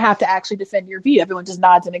you never have to actually defend your view. Everyone just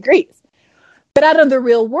nods and agrees. But out in the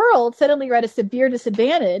real world, suddenly you're at a severe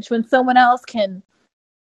disadvantage when someone else can,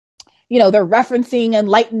 they're referencing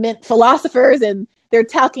Enlightenment philosophers and they're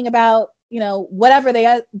talking about, whatever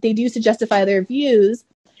they use to justify their views.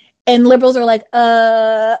 And liberals are like,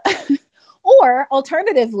 or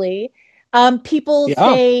alternatively, people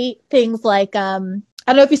say things like, I don't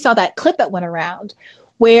know if you saw that clip that went around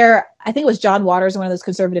where I think it was John Waters, one of those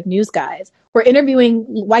conservative news guys, were interviewing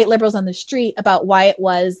white liberals on the street about why it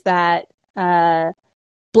was that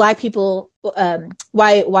Black people,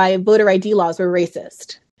 why voter ID laws were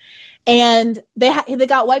racist. And they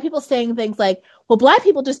got white people saying things like, well, Black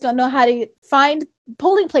people just don't know how to find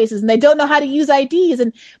polling places and they don't know how to use IDs,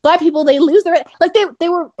 and Black people, they lose their, like they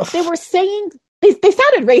were saying, they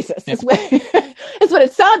sounded racist. Is what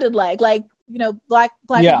it sounded like. Like, you know, black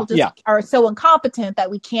people just are so incompetent that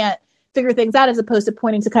we can't figure things out, as opposed to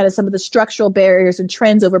pointing to kind of some of the structural barriers and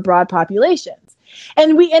trends over broad populations.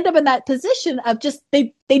 And we end up in that position of just,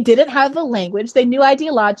 they didn't have the language. They knew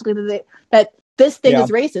ideologically that this thing is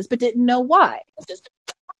racist, but didn't know why.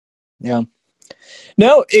 Yeah.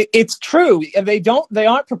 No, it's true. They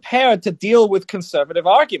aren't prepared to deal with conservative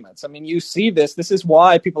arguments. I mean, you see this. This is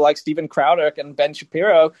why people like Steven Crowder and Ben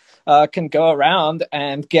Shapiro can go around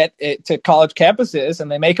and get it to college campuses, and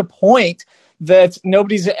they make a point that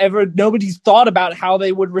nobody's thought about how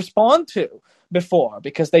they would respond to before,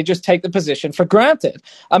 because they just take the position for granted.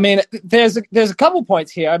 I mean, there's a couple points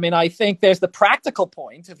here. I mean, I think there's the practical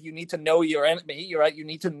point of you need to know your enemy. You're right. You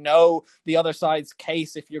need to know the other side's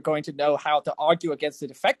case if you're going to know how to argue against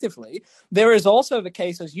it effectively. There is also the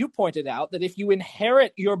case, as you pointed out, that if you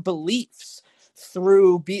inherit your beliefs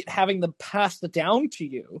through having them passed down to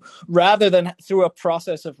you rather than through a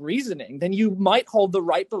process of reasoning, then you might hold the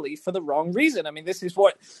right belief for the wrong reason. I mean, this is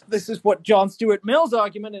what John Stuart Mill's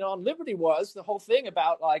argument in On Liberty was, the whole thing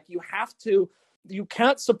about, like, you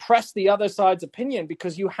can't suppress the other side's opinion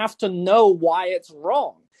because you have to know why it's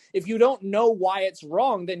wrong. If you don't know why it's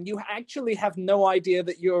wrong, then you actually have no idea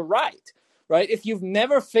that you're right. Right? If you've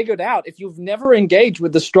never figured out, if you've never engaged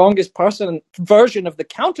with the strongest version of the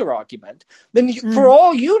counter argument, then for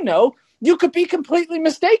all you know, you could be completely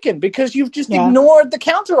mistaken because you've just ignored the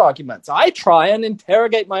counter arguments. I try and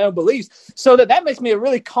interrogate my own beliefs so that makes me a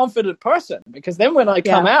really confident person, because then when I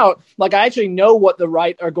come out, like, I actually know what the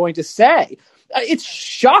right are going to say. It's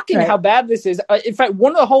shocking how bad this is. In fact,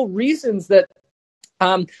 one of the whole reasons that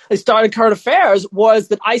I started Current Affairs was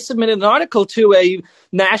that I submitted an article to a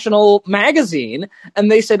national magazine, and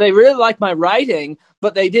they said they really liked my writing,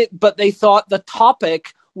 but they thought the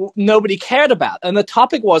topic nobody cared about. And the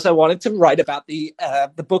topic was, I wanted to write about the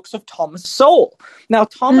books of Thomas Sowell. Now,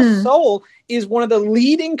 Thomas Sowell is one of the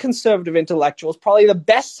leading conservative intellectuals, probably the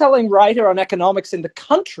best-selling writer on economics in the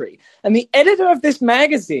country. And the editor of this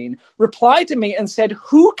magazine replied to me and said,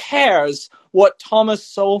 "Who cares what Thomas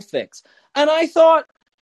Sowell thinks?" And I thought,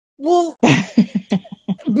 well,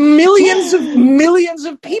 millions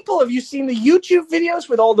of people. Have you seen the YouTube videos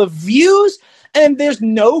with all the views? And there's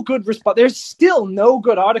no good response. There's still no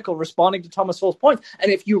good article responding to Thomas Sowell's points. And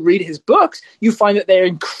if you read his books, you find that they're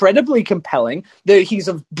incredibly compelling. He's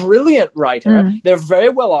a brilliant writer. They're very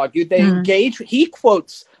well argued. They engage. He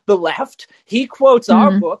quotes the left. He quotes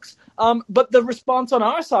our books. But the response on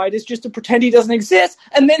our side is just to pretend he doesn't exist.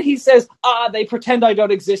 And then he says, they pretend I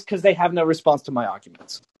don't exist because they have no response to my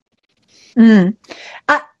arguments.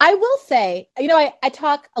 I will say, you know, I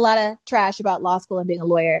talk a lot of trash about law school and being a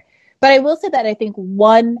lawyer, but I will say that I think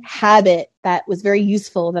one habit that was very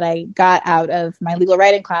useful that I got out of my legal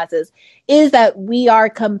writing classes is that we are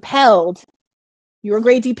compelled, your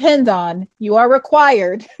grade depends on, you are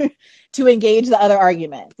required to engage the other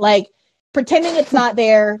argument. Like, pretending it's not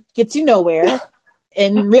there gets you nowhere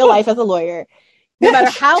in real life as a lawyer. No matter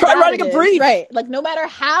how try bad writing it a is, brief. right? Like, no matter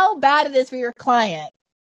how bad it is for your client,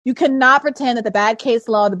 you cannot pretend that the bad case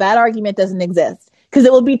law, the bad argument doesn't exist, because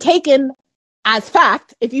it will be taken as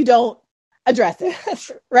fact if you don't address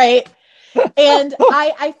it, right? And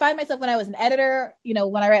I find myself, when I was an editor, you know,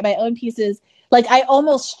 when I write my own pieces, like, I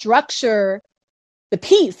almost structure the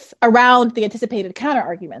piece around the anticipated counter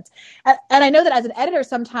arguments. And I know that as an editor,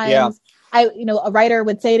 sometimes a writer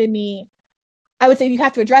would say to me, I would say, you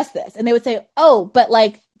have to address this. And they would say, oh, but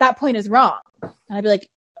like, that point is wrong. And I'd be like,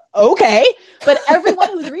 okay, but everyone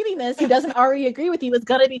who's reading this who doesn't already agree with you is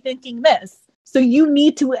going to be thinking this. So you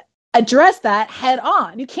need to address that head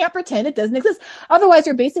on. You can't pretend it doesn't exist. Otherwise,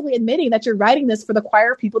 you're basically admitting that you're writing this for the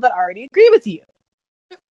choir of people that already agree with you.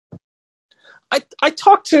 I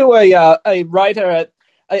talked to a writer at,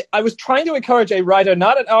 I was trying to encourage a writer,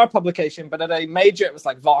 not at our publication, but at a major, it was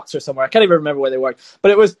like Vox or somewhere. I can't even remember where they worked.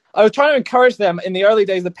 But I was trying to encourage them in the early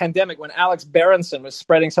days of the pandemic when Alex Berenson was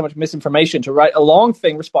spreading so much misinformation to write a long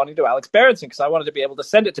thing responding to Alex Berenson, because I wanted to be able to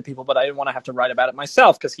send it to people, but I didn't want to have to write about it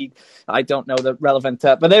myself because I don't know the relevant,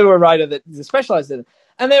 but they were a writer that specialized in it.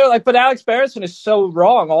 And they were like, but Alex Berenson is so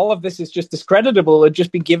wrong. All of this is just discreditable. It'd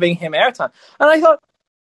just be giving him airtime. And I thought,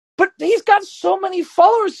 but he's got so many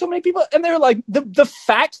followers, so many people. And they're like, the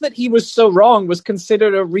fact that he was so wrong was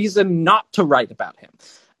considered a reason not to write about him.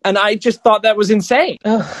 And I just thought that was insane.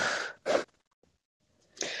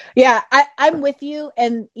 Yeah, I'm with you.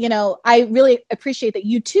 And, I really appreciate that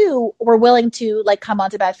you too were willing to like come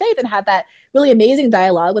onto Bad Faith and have that really amazing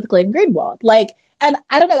dialogue with Glenn Greenwald. Like, and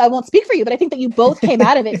I don't know, I won't speak for you, but I think that you both came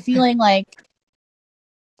out of it feeling like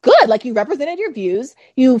good. Like you represented your views.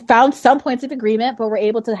 You found some points of agreement, but were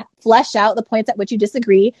able to flesh out the points at which you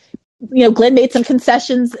disagree. Glenn made some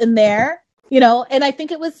concessions in there, and I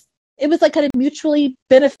think it was like kind of mutually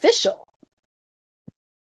beneficial.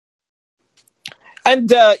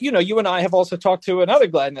 And you and I have also talked to another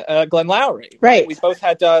Glenn Lowry. Right. We both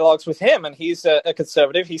had dialogues with him, and he's a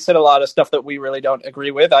conservative. He said a lot of stuff that we really don't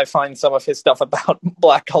agree with. I find some of his stuff about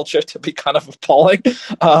Black culture to be kind of appalling.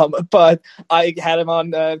 But I had him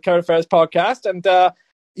on Current Affairs podcast, and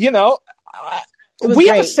we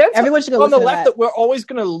have a sense on the left that we're always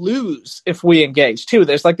going to lose if we engage too.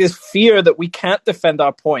 There's like this fear that we can't defend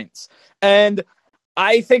our points, and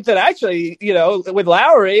I think that actually, with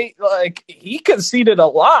Lowry, like he conceded a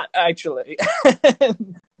lot, actually.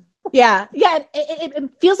 Yeah. It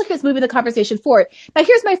feels like it's moving the conversation forward. Now,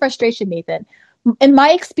 here's my frustration, Nathan. In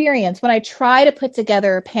my experience, when I try to put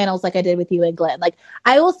together panels like I did with you and Glenn, like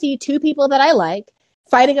I will see two people that I like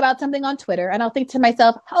fighting about something on Twitter, and I'll think to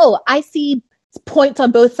myself, oh, I see points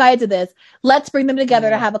on both sides of this. Let's bring them together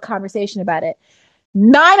to have a conversation about it.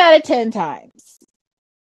 9 out of 10 times,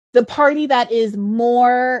 the party that is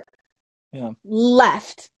more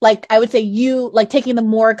left, like I would say you, like taking the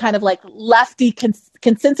more kind of like lefty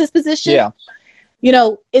consensus position,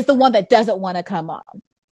 is the one that doesn't want to come on.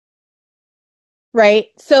 Right?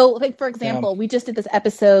 So, like, for example, we just did this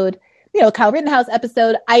episode, Kyle Rittenhouse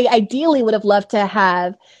episode. I ideally would have loved to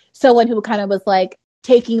have someone who kind of was like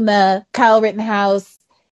taking the Kyle Rittenhouse,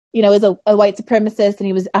 is a white supremacist and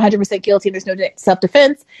he was 100% guilty and there's no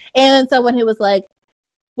self-defense. And someone who was like,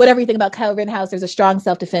 whatever you think about Kyle Rittenhouse, there's a strong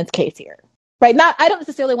self-defense case here, right? I don't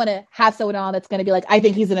necessarily want to have someone on that's going to be like, I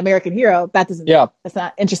think he's an American hero. That's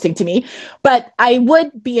not interesting to me. But I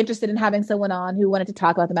would be interested in having someone on who wanted to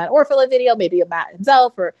talk about the Matt Orfalea video, maybe Matt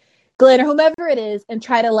himself or Glenn or whomever it is, and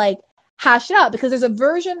try to like hash it out, because there's a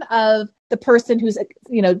version of the person who's,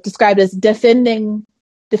 described as defending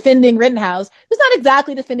Rittenhouse, who's not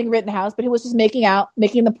exactly defending Rittenhouse, but who was just making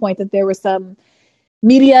the point that there were some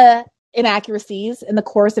media inaccuracies in the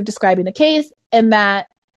course of describing the case, and that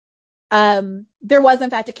there was in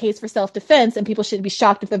fact a case for self-defense, and people should be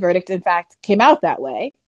shocked if the verdict in fact came out that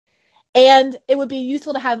way. And it would be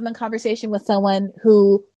useful to have them in conversation with someone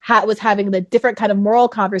who was having the different kind of moral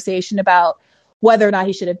conversation about whether or not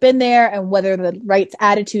he should have been there, and whether the right's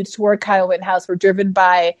attitudes toward Kyle Rittenhouse were driven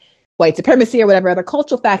by white supremacy or whatever other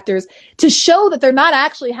cultural factors, to show that they're not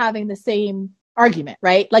actually having the same argument,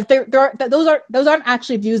 right? Like those aren't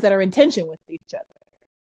actually views that are in tension with each other.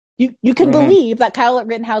 You can believe that Kyle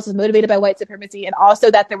Rittenhouse was motivated by white supremacy, and also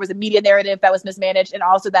that there was a media narrative that was mismanaged, and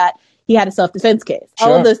also that he had a self-defense case. Sure.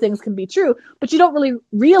 All of those things can be true, but you don't really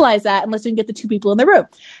realize that unless you can get the two people in the room.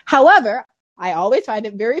 However, I always find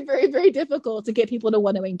it very, very, very difficult to get people to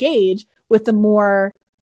want to engage with the more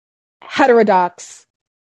heterodox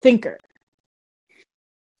thinker.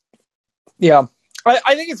 Yeah.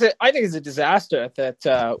 I think it's a disaster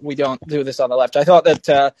that we don't do this on the left. I thought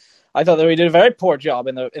that we did a very poor job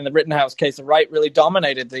in the Rittenhouse case. The right really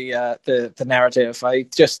dominated the narrative. I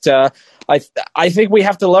think we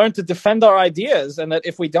have to learn to defend our ideas, and that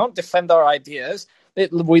if we don't defend our ideas,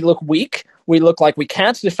 we look weak. We look like we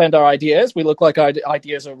can't defend our ideas. We look like our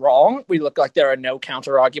ideas are wrong. We look like there are no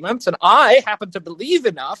counter arguments. And I happen to believe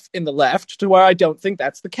enough in the left to where I don't think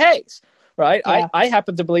that's the case. Right? Yeah. I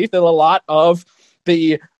happen to believe that a lot of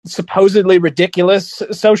the supposedly ridiculous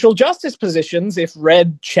social justice positions, if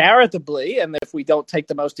read charitably, and if we don't take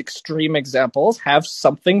the most extreme examples, have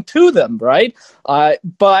something to them, right?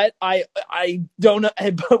 But I don't.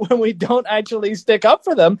 But when we don't actually stick up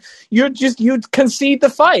for them, you concede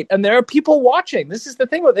the fight, and there are people watching. This is the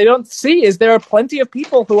thing. What they don't see is there are plenty of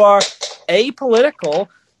people who are apolitical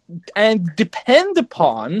and depend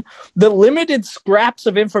upon the limited scraps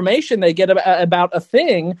of information they get about a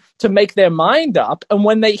thing to make their mind up. And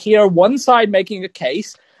when they hear one side making a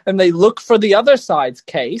case and they look for the other side's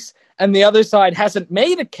case and the other side hasn't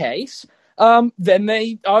made a case, then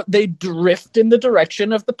they drift in the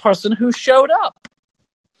direction of the person who showed up.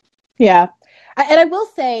 Yeah. And I will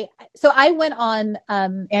say, so I went on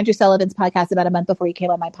Andrew Sullivan's podcast about a month before he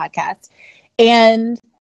came on my podcast, and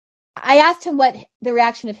I asked him what the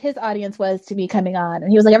reaction of his audience was to me coming on. And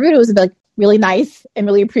he was like, everybody was like really nice and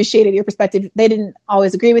really appreciated your perspective. They didn't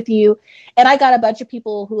always agree with you. And I got a bunch of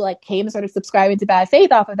people who like came and started subscribing to Bad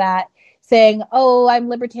Faith off of that, saying, oh, I'm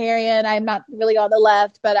libertarian. I'm not really on the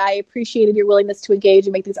left, but I appreciated your willingness to engage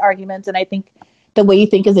and make these arguments. And I think the way you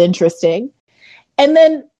think is interesting. And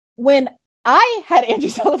then when I had Andrew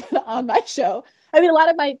Sullivan on my show, I mean, a lot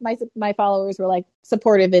of my followers were like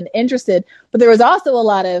supportive and interested, but there was also a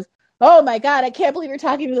lot of, oh my God, I can't believe you're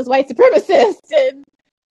talking to this white supremacist and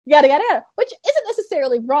yada, yada, yada, which isn't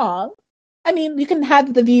necessarily wrong. I mean, you can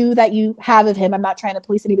have the view that you have of him. I'm not trying to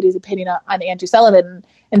police anybody's opinion on Andrew Sullivan.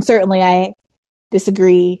 And certainly I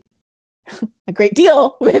disagree a great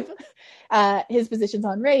deal with his positions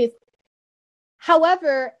on race.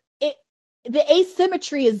 However, the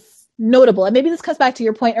asymmetry is notable. And maybe this comes back to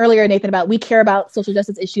your point earlier, Nathan, about we care about social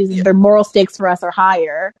justice issues and their moral stakes for us are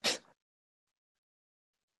higher.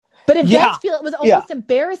 But it does feel it was almost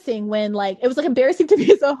embarrassing when, like, it was like embarrassing to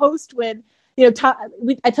me as a host when, you know,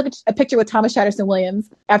 I took a picture with Thomas Shatterson Williams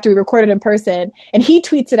after we recorded in person, and he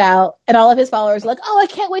tweets it out, and all of his followers are like, "Oh, I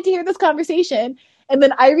can't wait to hear this conversation." And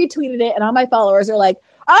then I retweeted it, and all my followers are like,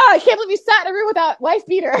 "Oh, I can't believe you sat in a room with that wife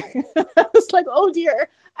beater." I was like, "Oh dear,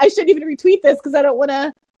 I shouldn't even retweet this because I don't want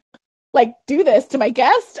to like do this to my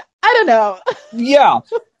guest." I don't know. Yeah.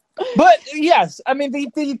 But yes, I mean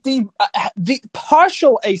the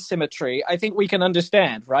partial asymmetry, I think we can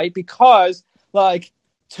understand, right? Because like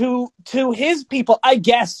to his people, I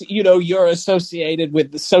guess, you know, you're associated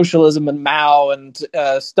with the socialism and Mao and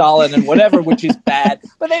Stalin and whatever, which is bad,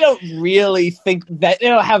 but they don't really think that, they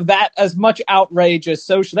don't have that as much outrage as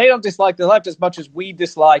social. They don't dislike the left as much as we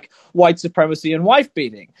dislike white supremacy and wife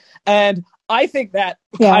beating. And I think that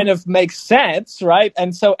kind of makes sense, right?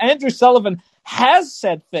 And so Andrew Sullivan has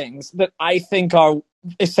said things that I think are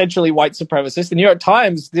essentially white supremacist. The New York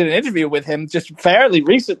Times did an interview with him just fairly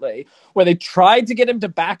recently where they tried to get him to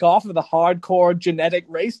back off of the hardcore genetic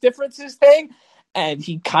race differences thing. And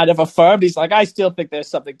he kind of affirmed, he's like, I still think there's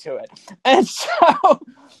something to it. And so,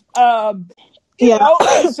 you know,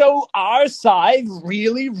 so our side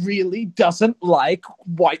really, really doesn't like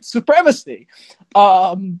white supremacy.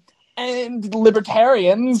 And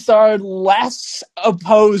libertarians are less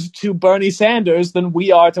opposed to Bernie Sanders than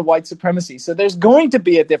we are to white supremacy. So there's going to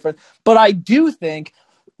be a difference. But I do think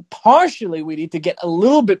partially we need to get a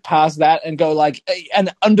little bit past that and go like,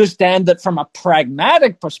 and understand that from a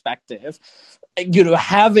pragmatic perspective, you know,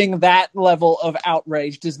 having that level of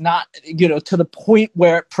outrage does not, you know, to the point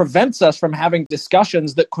where it prevents us from having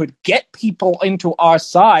discussions that could get people into our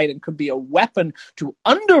side and could be a weapon to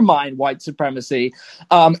undermine white supremacy.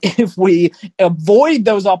 If we avoid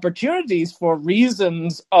those opportunities for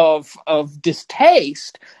reasons of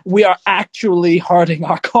distaste, we are actually hurting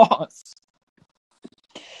our cause.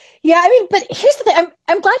 Yeah, I mean, but here's the thing.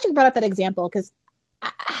 I'm glad you brought up that example because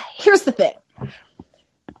here's the thing.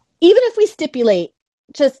 Even if we stipulate,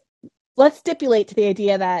 let's stipulate to the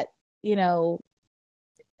idea that, you know,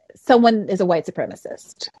 someone is a white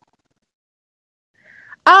supremacist.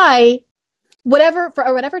 For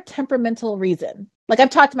whatever temperamental reason, like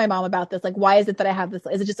I've talked to my mom about this, like, why is it that I have this?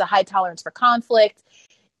 Is it just a high tolerance for conflict?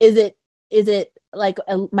 Is it like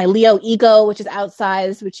my Leo ego, which is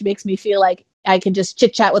outsized, which makes me feel like I can just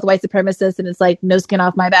chit chat with white supremacists and it's like no skin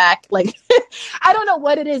off my back? Like, I don't know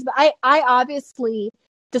what it is, but I obviously,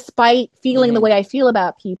 despite feeling the way I feel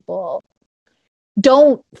about people,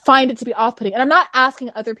 don't find it to be off-putting. And I'm not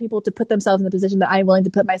asking other people to put themselves in the position that I'm willing to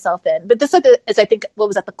put myself in. But this is, I think, what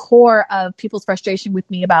was at the core of people's frustration with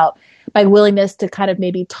me about my willingness to kind of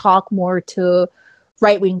maybe talk more to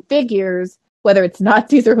right-wing figures, whether it's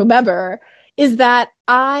Nazis or whomever, is that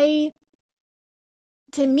I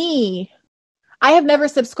have never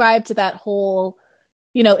subscribed to that whole,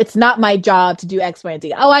 you know, it's not my job to do X, Y, and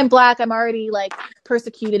Z. Oh, I'm Black. I'm already like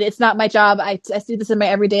persecuted. It's not my job. I do this in my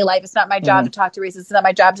everyday life. It's not my job to talk to racists. It's not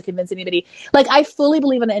my job to convince anybody. Like, I fully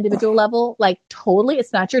believe on an individual level, like, totally,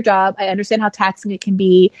 it's not your job. I understand how taxing it can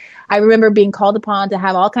be. I remember being called upon to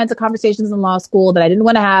have all kinds of conversations in law school that I didn't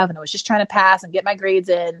want to have, and I was just trying to pass and get my grades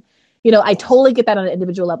in. You know, I totally get that on an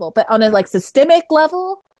individual level. But on a like systemic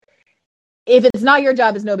level, if it's not your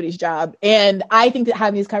job, it's nobody's job. And I think that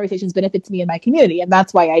having these conversations benefits me and my community, and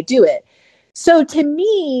that's why I do it. So to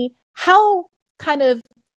me, how kind of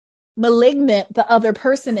malignant the other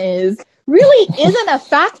person is really isn't a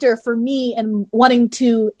factor for me in wanting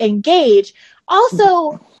to engage.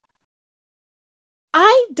 Also,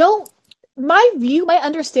 my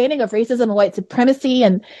understanding of racism and white supremacy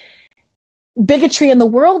and bigotry in the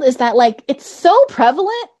world is that, like, it's so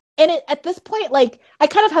prevalent. And at this point, like, I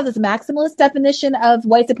kind of have this maximalist definition of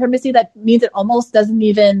white supremacy that means it almost doesn't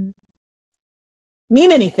even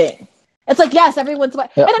mean anything. It's like, yes, everyone's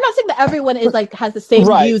white. Yeah. And I'm not saying that everyone is like has the same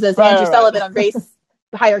views as Andrew Sullivan on race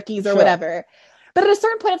hierarchies or whatever. But at a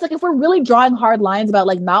certain point, it's like, if we're really drawing hard lines about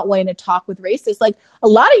like not wanting to talk with racists, like, a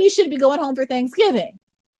lot of you should be going home for Thanksgiving.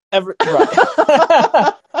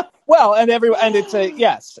 Right. Well, and it's a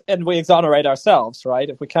yes, and we exonerate ourselves, right?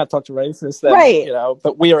 If we can't talk to racists, then Right.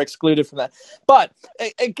 but we are excluded from that. But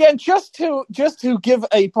again, just to give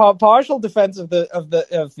a partial defense of the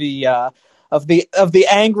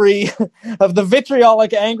angry of the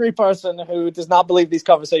vitriolic angry person who does not believe these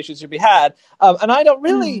conversations should be had, and I don't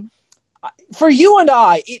really. For you and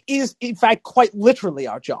I, it is, in fact, quite literally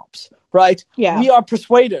our jobs, right? Yeah. We are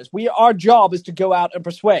persuaders. Our job is to go out and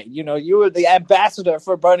persuade. You are the ambassador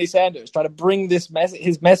for Bernie Sanders, trying to bring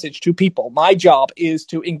his message to people. My job is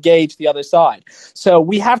to engage the other side. So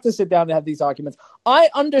we have to sit down and have these arguments. I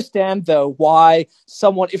understand, though, why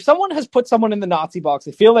if someone has put someone in the Nazi box,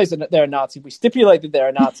 they feel they're a Nazi, we stipulate that they're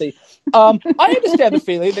a Nazi. I understand the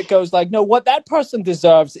feeling that goes like, no, what that person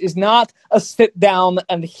deserves is not a sit down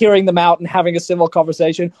and hearing them out and having a civil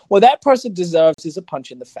conversation. What that person deserves is a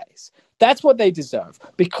punch in the face. That's what they deserve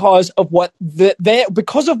because of what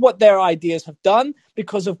their ideas have done,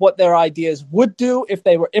 because of what their ideas would do if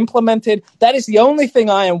they were implemented. That is the only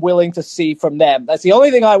thing I am willing to see from them. That's the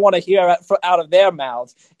only thing I want to hear out of their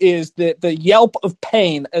mouths is the yelp of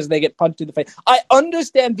pain as they get punched in the face. I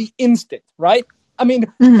understand the instinct, right? I mean,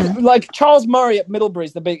 like Charles Murray at Middlebury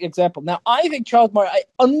is the big example. Now, I think Charles Murray, I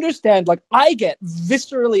understand, I get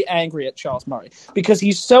viscerally angry at Charles Murray because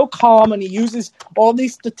he's so calm and he uses all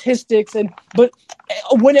these statistics, but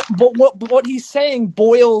what he's saying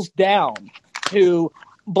boils down to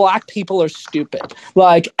black people are stupid.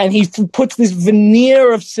 And he puts this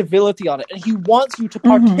veneer of civility on it, and he wants you to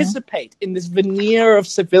participate in this veneer of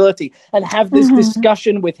civility and have this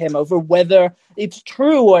discussion with him over whether it's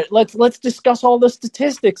true or let's discuss all the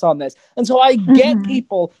statistics on this. And so I get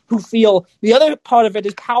people who feel the other part of it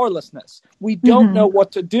is powerlessness. We don't know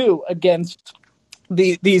what to do against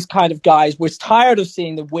these kind of guys. We're tired of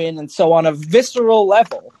seeing them win, and so on a visceral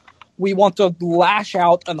level, we want to lash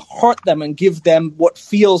out and hurt them and give them what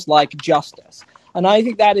feels like justice. And I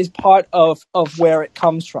think that is part of where it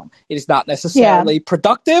comes from. It is not necessarily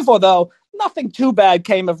productive, although nothing too bad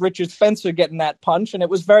came of Richard Spencer getting that punch, and it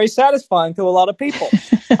was very satisfying to a lot of people.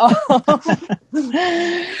 Well, that's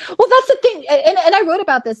the thing. And I wrote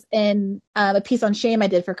about this in a piece on shame I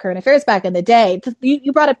did for Current Affairs back in the day.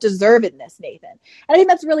 You brought up deservedness, Nathan. And I think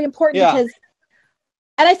that's really important because,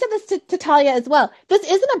 and I said this to Talia as well, this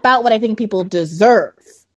isn't about what I think people deserve.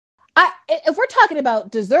 If we're talking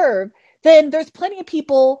about deserve, then there's plenty of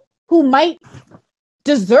people who might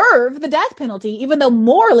deserve the death penalty, even though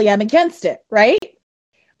morally I'm against it, right?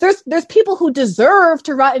 There's people who deserve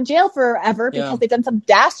to rot in jail forever because they've done some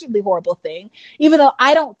dastardly horrible thing, even though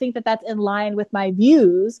I don't think that that's in line with my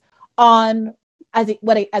views on as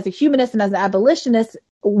a humanist and as an abolitionist,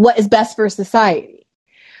 what is best for society.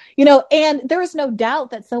 And there is no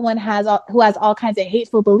doubt that someone who has all kinds of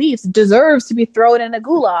hateful beliefs deserves to be thrown in a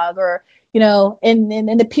gulag or, in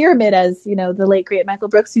the pyramid, as, the late great Michael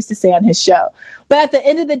Brooks used to say on his show. But at the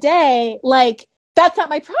end of the day, that's not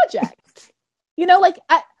my project.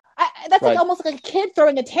 That's right. almost like a kid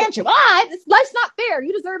throwing a tantrum. Life's not fair.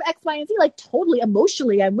 You deserve X, Y, and Z. Totally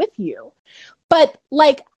emotionally, I'm with you. But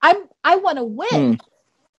I want to win.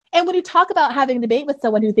 And when you talk about having a debate with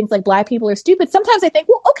someone who thinks black people are stupid, sometimes I think,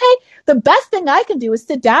 well, okay, the best thing I can do is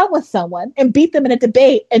sit down with someone and beat them in a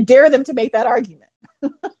debate and dare them to make that argument.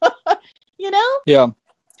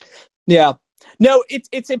 Yeah. No,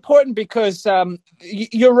 it's important because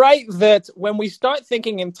you're right that when we start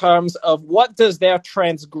thinking in terms of what does their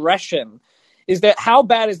transgression, how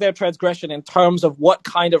bad is their transgression in terms of what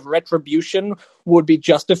kind of retribution would be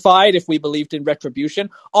justified if we believed in retribution?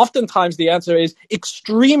 Oftentimes the answer is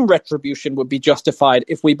extreme retribution would be justified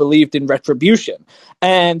if we believed in retribution.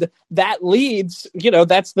 And that leads,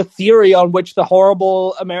 that's the theory on which the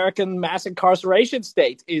horrible American mass incarceration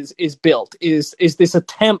state is built, is this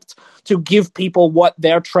attempt to give people what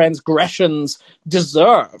their transgressions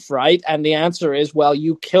deserve, right? And the answer is, well,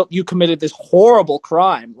 you committed this horrible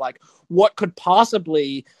crime. What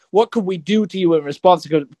could we do to you in response that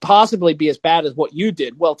could possibly be as bad as what you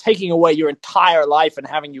did? Well, taking away your entire life and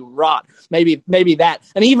having you rot, maybe that,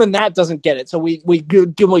 and even that doesn't get it. So we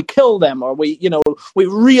kill them, or we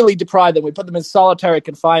really deprive them. We put them in solitary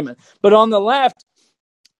confinement. But on the left,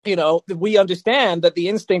 we understand that the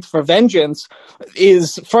instinct for vengeance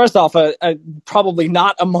is, first off, a probably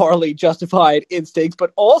not a morally justified instinct,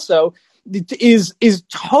 but also is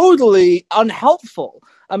totally unhelpful.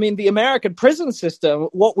 I mean, the American prison system,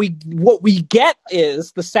 what we get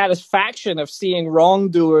is the satisfaction of seeing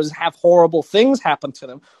wrongdoers have horrible things happen to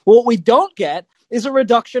them. What we don't get is a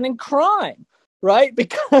reduction in crime. right?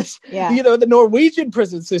 Because, Yeah. the Norwegian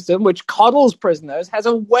prison system, which coddles prisoners, has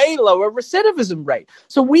a way lower recidivism rate.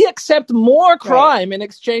 So we accept more crime in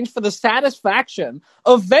exchange for the satisfaction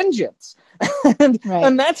of vengeance.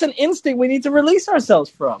 And that's an instinct we need to release ourselves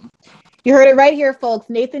from. You heard it right here, folks.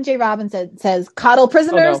 Nathan J. Robinson says, coddle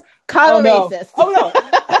prisoners, coddle racists. Oh, no.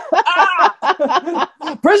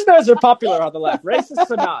 Prisoners are popular on the left.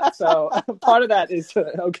 Racists are not. So part of that is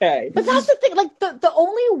okay. But that's the thing. Like, the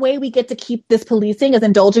only way we get to keep this policing is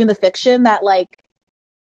indulging the fiction that, like,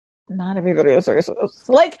 not everybody is racist.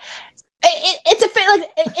 Like, it's a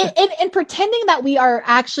like in pretending that we are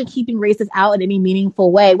actually keeping racists out in any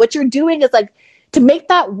meaningful way. What you're doing is, like, to make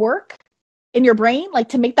that work in your brain, like,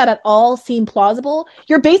 to make that at all seem plausible,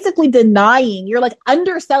 you're basically denying, you're like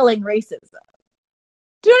underselling racism.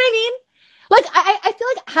 Do you know what I mean? Like, I feel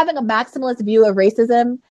like having a maximalist view of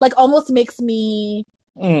racism, like, almost makes me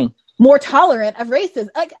more tolerant of racism.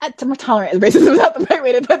 Like, more tolerant of racism is not the right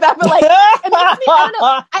way to put that, but, like, it makes me, I don't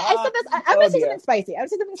know. I said this, I'm going to say something spicy. I'm going to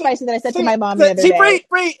say something spicy that I said to my mom the other day.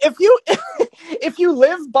 Bree, if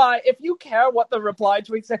you care what the reply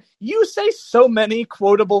tweet says, you say so many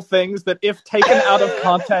quotable things that if taken out of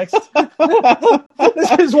context,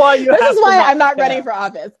 this is why I'm not running for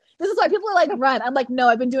office. This is why people are like, run. I'm like, no,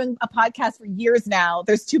 I've been doing a podcast for years now.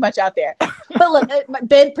 There's too much out there. But look,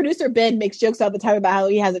 producer Ben makes jokes all the time about how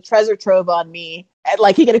he has a treasure trove on me. And,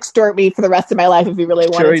 like, he could extort me for the rest of my life if he really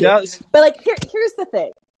wanted to. Sure he does. But, like, here's the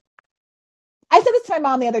thing. I said this to my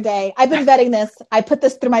mom the other day. I've been vetting this. I put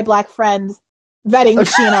this through my black friend vetting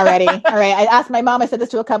machine already. All right. I asked my mom. I said this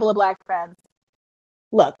to a couple of black friends.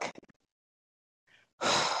 Look,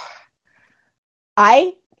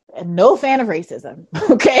 I am no fan of racism.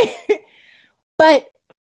 Okay. But,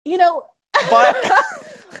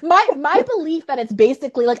 my belief that it's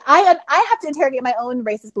basically, like, I have to interrogate my own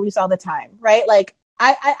racist beliefs all the time, right? Like,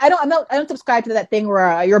 I don't subscribe to that thing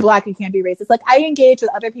where you're black, you can't be racist. Like, I engage with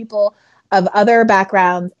other people of other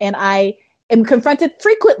backgrounds, and I am confronted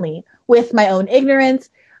frequently with my own ignorance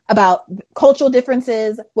about cultural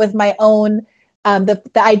differences, with my own the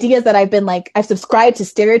ideas that I've subscribed to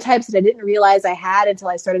stereotypes that I didn't realize I had until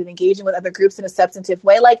I started engaging with other groups in a substantive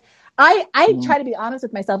way. Like, I try to be honest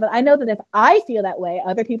with myself, and I know that if I feel that way,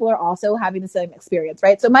 other people are also having the same experience,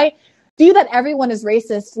 right? So my view that everyone is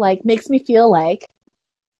racist, like, makes me feel like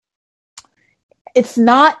it's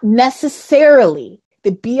not necessarily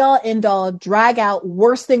the be-all, end-all, drag-out,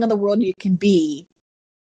 worst thing in the world you can be,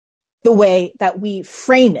 the way that we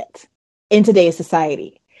frame it in today's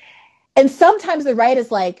society. And sometimes the right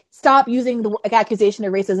is like, stop using the accusation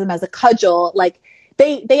of racism as a cudgel. Like,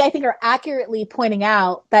 they I think are accurately pointing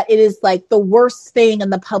out that it is, like, the worst thing in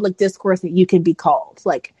the public discourse that you can be called.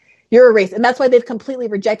 Like, you're a racist. And that's why they've completely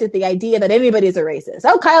rejected the idea that anybody's a racist.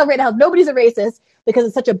 Oh, Kyle Rittenhouse, nobody's a racist because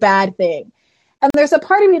it's such a bad thing. And there's a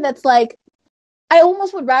part of me that's like, I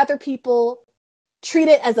almost would rather people treat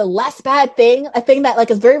it as a less bad thing, a thing that, like,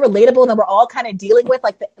 is very relatable and that we're all kind of dealing with,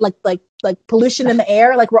 like pollution in the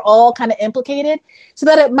air, like, we're all kind of implicated, so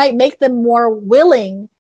that it might make them more willing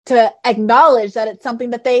to acknowledge that it's something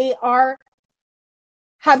that they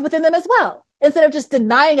have within them as well, instead of just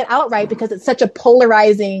denying it outright because it's such a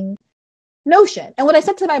polarizing notion. And what I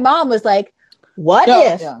said to my mom was, like, what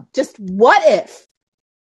if,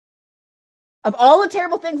 of all the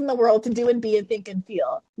terrible things in the world to do and be and think and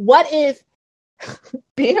feel, what if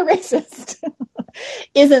being a racist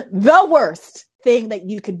isn't the worst thing that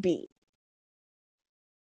you could be?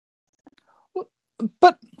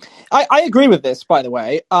 But I agree with this, by the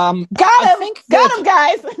way. Got him,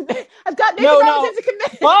 guys. I've got Nathan Robinson to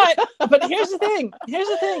commit. But here's the thing.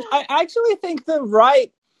 I actually think the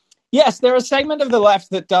right. Yes, there are a segment of the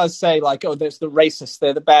left that does say, like, oh, there's the racists,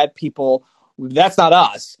 they're the bad people. That's not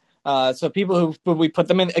us. So people who we put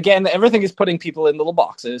them in, again, everything is putting people in little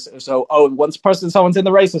boxes. So, someone's in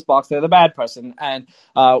the racist box, they're the bad person, and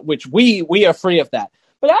which we are free of that.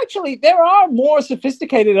 But actually, there are more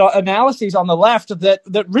sophisticated analyses on the left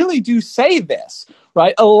that really do say this,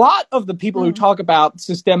 right? A lot of the people who talk about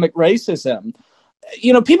systemic racism,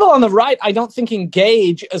 people on the right, I don't think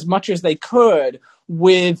engage as much as they could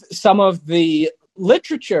with some of the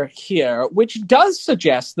literature here, which does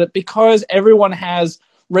suggest that because everyone has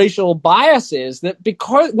racial biases, that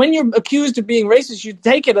because when you're accused of being racist, you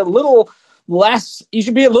take it a little less, you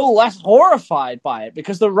should be a little less horrified by it,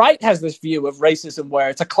 because the right has this view of racism where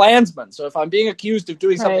it's a Klansman. So if I'm being accused of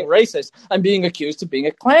doing something racist, I'm being accused of being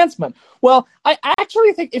a Klansman. Well, I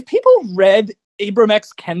actually think if people read Ibram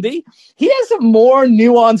X. Kendi, he has a more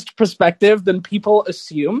nuanced perspective than people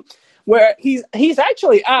assume. where he's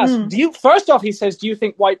actually asked, Mm. first off, he says, do you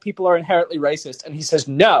think white people are inherently racist? And he says,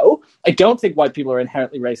 no, I don't think white people are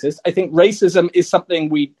inherently racist. I think racism is something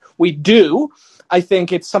we do. I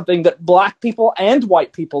think it's something that black people and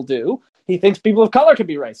white people do. He thinks people of color can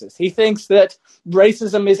be racist. He thinks that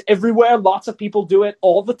racism is everywhere. Lots of people do it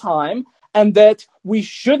all the time. And that we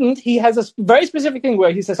shouldn't. He has a very specific thing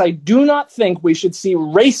where he says, I do not think we should see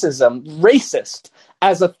racism, racist,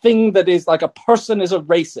 as a thing that is like a person is a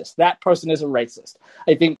racist. That person is a racist.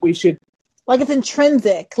 I think we should. Like it's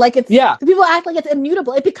intrinsic. Like it's, people act like it's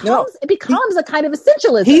immutable. It becomes a kind of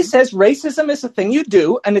essentialism. He says racism is a thing you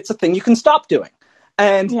do and it's a thing you can stop doing.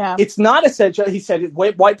 And it's not essential. He said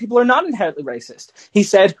white people are not inherently racist. He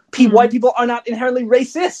said white people are not inherently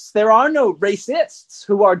racists. There are no racists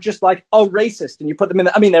who are just like, oh, racist. And you put them in.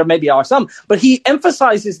 I mean, there maybe are some. But he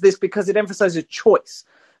emphasizes this because it emphasizes choice.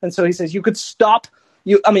 And so he says you could stop.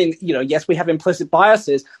 Yes, we have implicit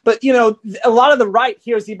biases. But, a lot of the right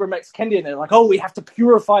hears Ibram X. Kendi and they're like, oh, we have to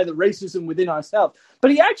purify the racism within ourselves. But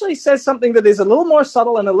he actually says something that is a little more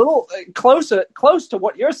subtle and a little close to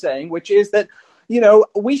what you're saying, which is that,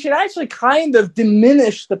 we should actually kind of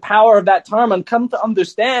diminish the power of that term and come to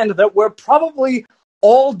understand that we're probably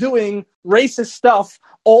all doing racist stuff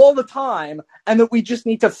all the time and that we just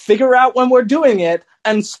need to figure out when we're doing it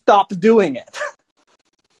and stop doing it.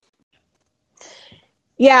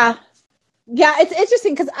 Yeah, it's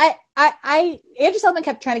interesting because Andrew Selman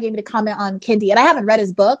kept trying to get me to comment on Kendi, and I haven't read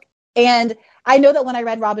his book. And I know that when I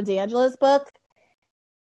read Robin DiAngelo's book,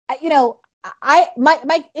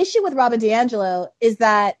 my issue with Robin DiAngelo is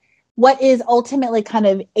that what is ultimately kind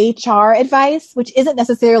of HR advice, which isn't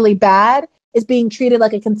necessarily bad, is being treated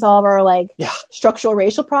like it can solve our structural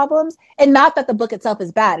racial problems. And not that the book itself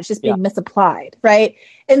is bad. It's just being misapplied. Right.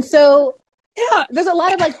 And so, there's a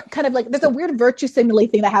lot of there's a weird virtue signaling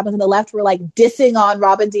thing that happens on the left where dissing on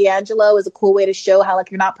Robin DiAngelo is a cool way to show how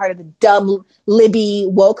you're not part of the dumb Libby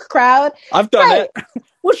woke crowd. I've done it.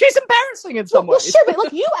 Well, she's embarrassing in some ways. Well, sure,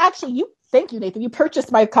 but thank you, Nathan. You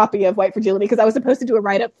purchased my copy of White Fragility because I was supposed to do a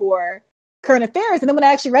write-up for Current Affairs. And then when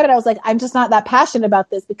I actually read it, I was like, I'm just not that passionate about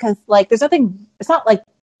this because there's nothing, it's not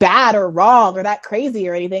bad or wrong or that crazy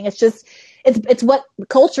or anything. It's just, it's what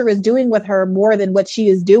culture is doing with her more than what she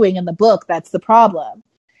is doing in the book. That's the problem.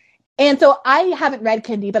 And so I haven't read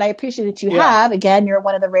Kendi, but I appreciate that you have. Again, you're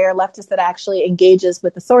one of the rare leftists that actually engages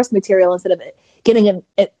with the source material instead of getting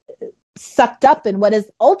it sucked up in what is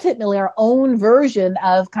ultimately our own version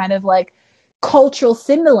of kind of cultural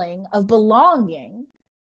signaling of belonging.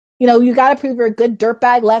 You got to prove you're a good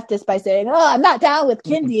dirtbag leftist by saying, "Oh, I'm not down with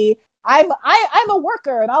Kendi. I'm a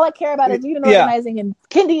worker, and all I care about is union organizing." And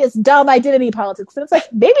Kendi is dumb identity politics. And it's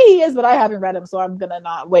maybe he is, but I haven't read him, so I'm gonna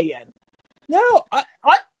not weigh in. No,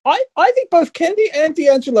 I think both Kendi and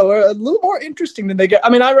DiAngelo are a little more interesting than they get. I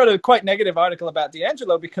mean, I wrote a quite negative article about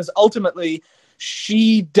DiAngelo because ultimately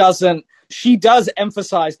she does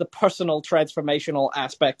emphasize the personal transformational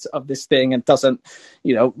aspects of this thing and doesn't,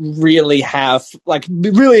 really have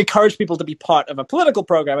really encourage people to be part of a political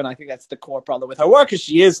program. And I think that's the core problem with her work is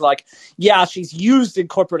she is she's used in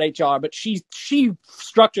corporate HR, but she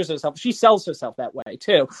structures herself. She sells herself that way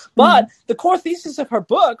too. But the core thesis of her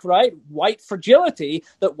book, right? White fragility,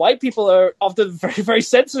 that white people are often very, very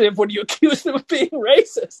sensitive when you accuse them of being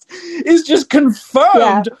racist is just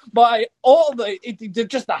confirmed by all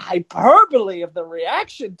just the hyperbole of the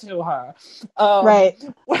reaction to her. Right.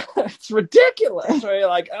 It's ridiculous.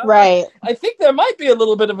 Right? Right. I think there might be a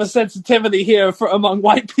little bit of a sensitivity here among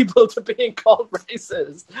white people to being called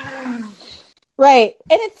racist. Right.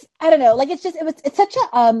 And I don't know, it's such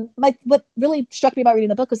a, what really struck me about reading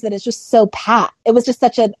the book was that it's just so pat. It was just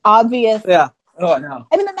such an obvious. Yeah. Oh, no.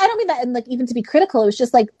 I mean, I don't mean that in even to be critical. It was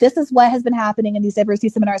just this is what has been happening in these diversity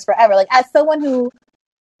seminars forever. As someone who,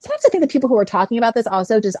 sometimes I think the people who are talking about this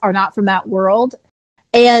also just are not from that world.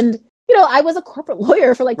 And, I was a corporate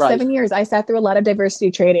lawyer for 7 years. I sat through a lot of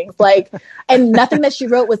diversity trainings, and nothing that she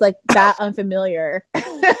wrote was that unfamiliar.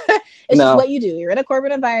 It's just what you do. You're in a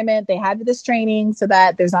corporate environment. They have this training so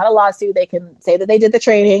that there's not a lawsuit. They can say that they did the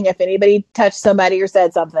training if anybody touched somebody or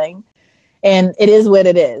said something. And it is what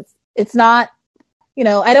it is. It's not, I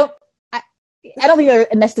don't think they're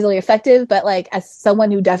necessarily effective, but as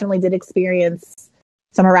someone who definitely did experience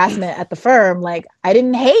some harassment at the firm, I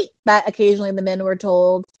didn't hate that occasionally the men were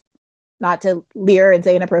told not to leer and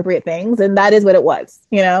say inappropriate things. And that is what it was,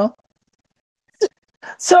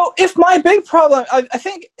 So if my big problem, I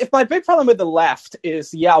think if my big problem with the left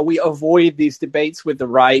is, we avoid these debates with the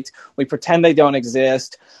right. We pretend they don't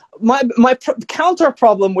exist. my counter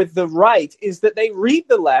problem with the right is that they read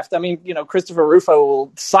the left. I mean, Christopher Rufo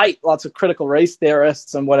will cite lots of critical race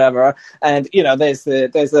theorists and whatever, and there's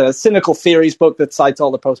a cynical theories book that cites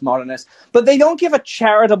all the postmodernists, but they don't give a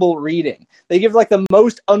charitable reading. They give like the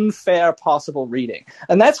most unfair possible reading,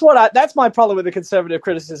 and that's my problem with the conservative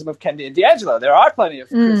criticism of Kendi and D'Angelo. There are plenty of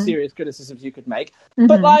serious criticisms you could make,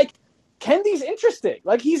 but like, Kendi's interesting.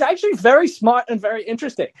 Like, he's actually very smart and very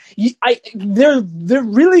interesting. They're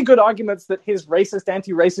really good arguments that his racist,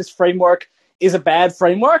 anti-racist framework is a bad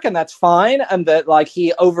framework, and that's fine, and that like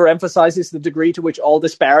he overemphasizes the degree to which all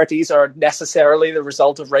disparities are necessarily the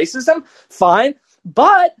result of racism. Fine,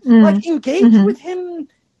 but like, engage with him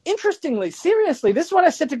interestingly, seriously. This is what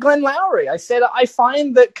I said to Glenn Lowry. I said I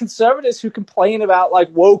find that conservatives who complain about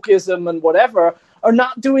like wokeism and whatever are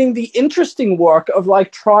not doing the interesting work of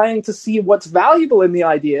like trying to see what's valuable in the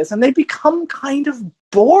ideas, and they become kind of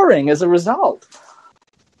boring as a result.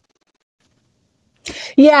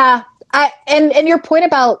 Yeah, and your point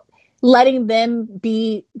about letting them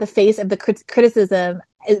be the face of the criticism,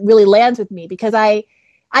 it really lands with me, because I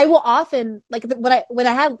will often, like, when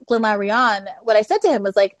I had Glenn Lowry on, what I said to him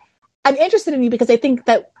was like, I'm interested in you because I think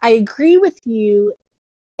that I agree with you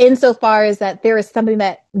insofar as that there is something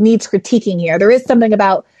that needs critiquing here. There is something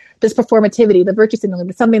about this performativity, the virtue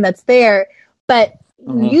signaling, something that's there, but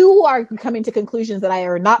you are coming to conclusions that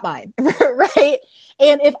are not mine, right?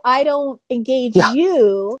 And if I don't engage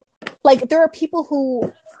you, like, there are people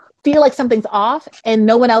who feel like something's off and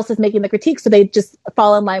no one else is making the critique, so they just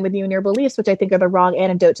fall in line with you and your beliefs, which I think are the wrong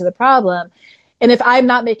antidote to the problem. And if I'm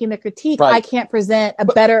not making the critique, I can't present a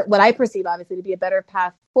better, what I perceive obviously to be a better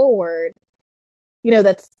path forward,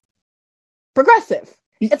 that's progressive.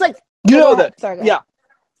 It's like, sorry, yeah.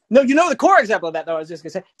 No, the core example of that, though, I was just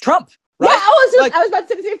going to say, Trump, right? Yeah, I was about to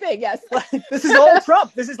say the same thing, yes. This is all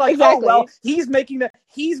Trump. This is like, exactly. Oh, well, he's making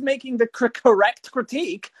the correct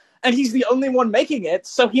critique, and he's the only one making it,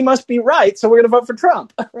 so he must be right, so we're going to vote for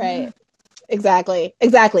Trump. Right. Exactly.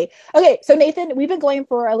 Okay, so Nathan, we've been going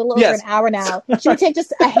for a little over an hour now. Should we take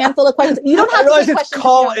just a handful of questions? You don't have to take questions.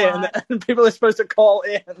 Call in, and people are supposed to call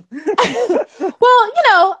in.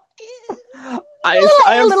 Well, I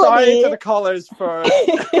am sorry to the callers for.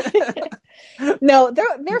 No,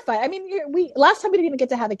 they're fine. I mean, last time we didn't even get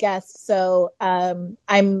to have a guest, so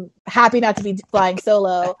I'm happy not to be flying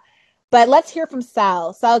solo. But let's hear from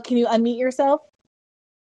Sal. Sal, can you unmute yourself?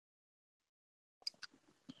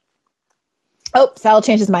 Oh, Sal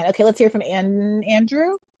changed his mind. Okay, let's hear from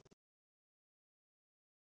Andrew.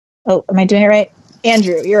 Oh, am I doing it right?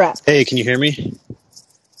 Andrew, you're up. Hey, can you hear me?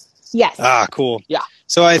 Yes. Cool. Yeah.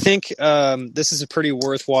 So I think this is a pretty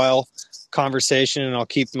worthwhile conversation, and I'll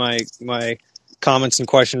keep my comments and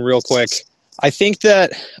question real quick. I think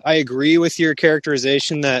that I agree with your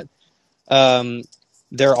characterization that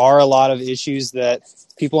there are a lot of issues that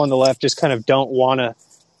people on the left just kind of don't want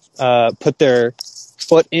to put their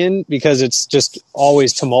foot in because it's just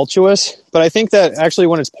always tumultuous. But I think that actually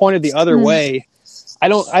when it's pointed the other way, I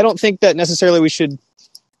don't think that necessarily we should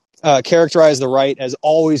characterize the right as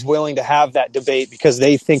always willing to have that debate because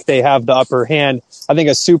they think they have the upper hand. I think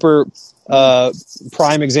a super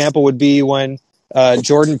prime example would be when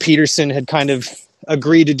Jordan Peterson had kind of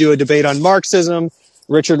agreed to do a debate on Marxism.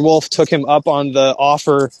 Richard Wolff took him up on the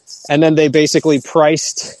offer, and then they basically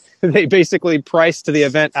priced the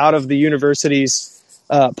event out of the university's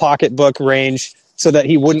pocketbook range so that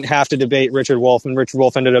he wouldn't have to debate Richard Wolff, and Richard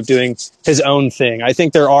Wolff ended up doing his own thing. I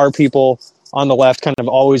think there are people on the left kind of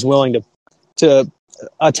always willing to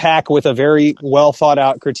attack with a very well thought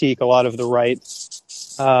out critique a lot of the right.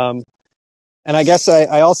 And I guess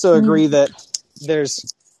I also agree that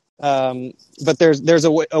there's a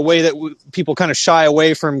way that people kind of shy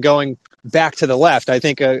away from going back to the left. I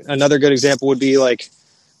think another good example would be like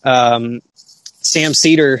Sam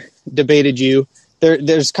Cedar debated you.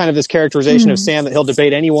 There's kind of this characterization of Sam that he'll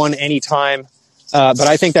debate anyone, anytime. But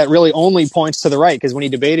I think that really only points to the right, because when he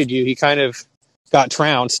debated you, he kind of got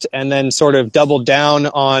trounced and then sort of doubled down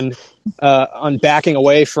on backing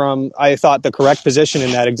away from, I thought, the correct position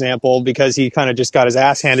in that example, because he kind of just got his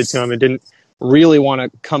ass handed to him and didn't really want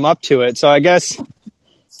to come up to it. So I guess,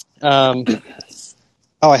 I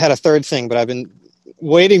had a third thing, but I've been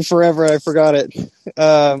waiting forever. I forgot it.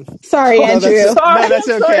 Sorry, Andrew. That's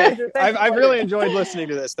okay. I've really enjoyed listening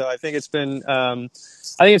to this, though. I think it's been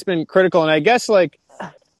critical, and I guess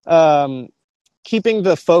keeping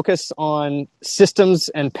the focus on systems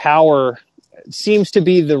and power seems to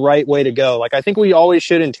be the right way to go. Like, I think we always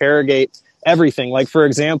should interrogate everything. Like, for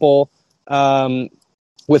example,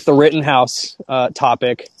 with the Rittenhouse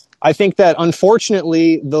topic, I think that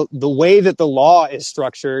unfortunately the way that the law is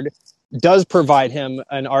structured does provide him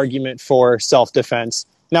an argument for self-defense.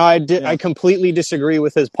 Now, I completely disagree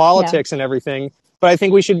with his politics and everything, but I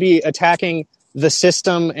think we should be attacking the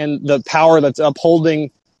system and the power that's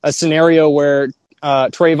upholding a scenario where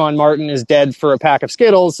Trayvon Martin is dead for a pack of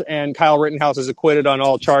Skittles and Kyle Rittenhouse is acquitted on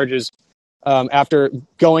all charges after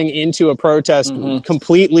going into a protest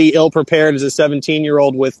completely ill-prepared as a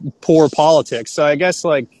 17-year-old with poor politics. So I guess,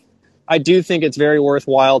 like, I do think it's very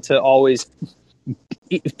worthwhile to always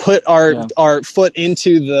put our foot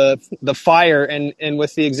into the fire. And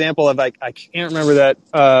with the example of, I can't remember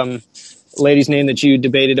that lady's name that you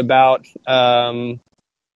debated about,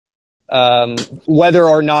 whether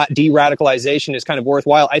or not de-radicalization is kind of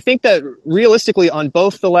worthwhile. I think that realistically on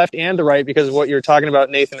both the left and the right, because of what you were talking about,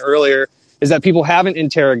 Nathan, earlier, is that people haven't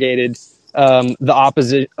interrogated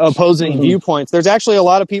the opposing viewpoints. There's actually a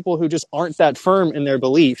lot of people who just aren't that firm in their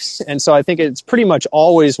beliefs. And so I think it's pretty much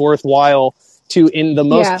always worthwhile to, in the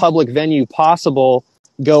most public venue possible,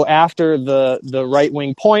 go after the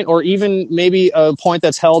right-wing point, or even maybe a point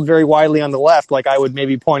that's held very widely on the left. Like I would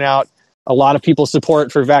maybe point out a lot of people's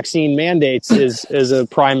support for vaccine mandates is a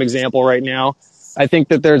prime example right now. I think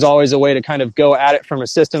that there's always a way to kind of go at it from a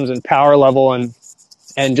systems and power level and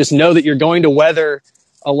just know that you're going to weather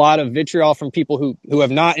a lot of vitriol from people who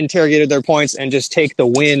have not interrogated their points and just take the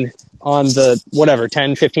win on the,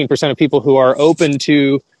 10-15% of people who are open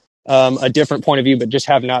to a different point of view, but just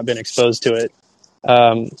have not been exposed to it.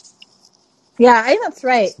 Yeah, I think that's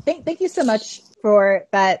right. Thank you so much for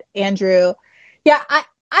that, Andrew. Yeah, I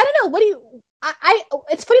don't know. What do you?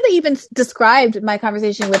 It's funny that you even described my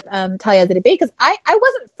conversation with Talia at the debate, because I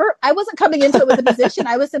wasn't coming into it with a position.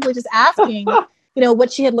 I was simply just asking,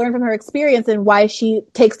 what she had learned from her experience and why she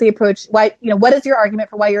takes the approach. Why, what is your argument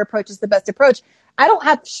for why your approach is the best approach? I don't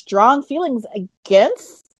have strong feelings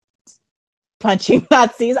against punching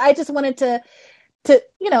Nazis. I just wanted to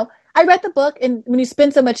I read the book, and when you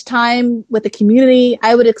spend so much time with the community,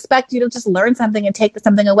 I would expect you to just learn something and take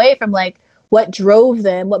something away from, like, what drove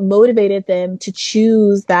them, what motivated them to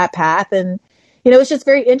choose that path. And, it's just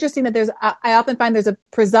very interesting that I often find there's a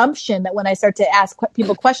presumption that when I start to ask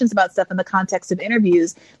people questions about stuff in the context of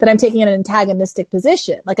interviews, that I'm taking an antagonistic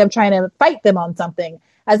position. Like I'm trying to fight them on something,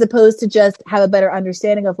 as opposed to just have a better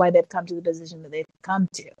understanding of why they've come to the position that they've come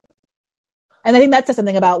to. And I think that says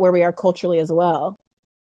something about where we are culturally as well.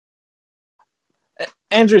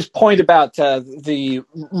 Andrew's point about the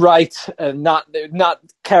right not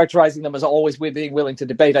characterizing them as always being willing to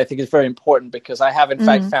debate, I think, is very important, because I have in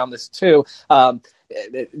fact found this too.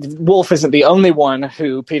 Wolf isn't the only one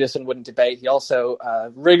who Peterson wouldn't debate. He also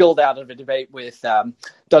wriggled out of a debate with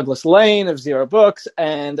Douglas Lane of Zero Books,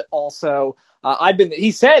 and also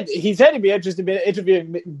he said he'd be interested in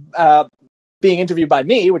interviewing being interviewed by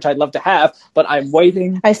me, which I'd love to have, but I'm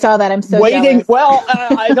waiting. I saw that. I'm so waiting. Jealous. Well,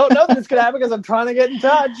 I don't know that it's going to happen because I'm trying to get in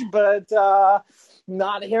touch, but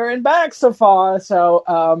not hearing back so far. So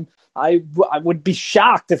I would be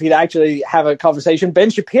shocked if he'd actually have a conversation.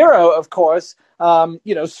 Ben Shapiro, of course,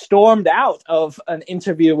 stormed out of an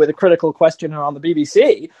interview with a critical questioner on the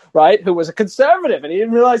BBC, right, who was a conservative, and he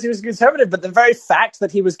didn't realize he was a conservative, but the very fact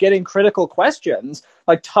that he was getting critical questions,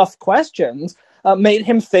 like tough questions, made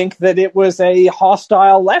him think that it was a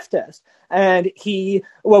hostile leftist. And he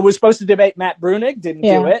was supposed to debate Matt Brunig, didn't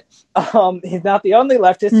do it. He's not the only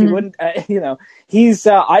leftist. He wouldn't, he's,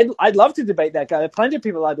 I'd love to debate that guy. There are plenty of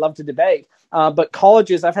people I'd love to debate. But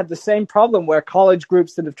colleges, I've had the same problem where college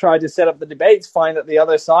groups that have tried to set up the debates find that the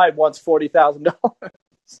other side wants $40,000.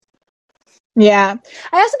 Yeah.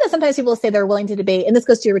 I also know sometimes people say they're willing to debate, and this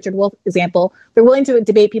goes to your Richard Wolff example, they're willing to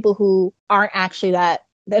debate people who aren't actually that,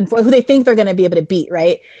 and who they think they're going to be able to beat,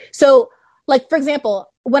 right? So, like, for example,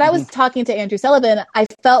 when I was talking to Andrew Sullivan, I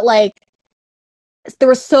felt like there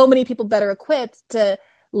were so many people better equipped to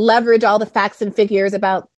leverage all the facts and figures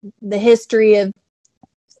about the history of,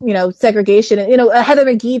 segregation. And, a Heather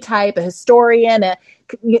McGhee type, a historian, a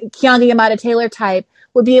Keeanga-Yamahtta Taylor type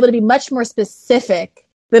would be able to be much more specific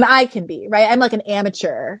than I can be, right? I'm like an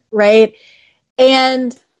amateur, right?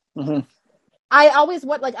 And I always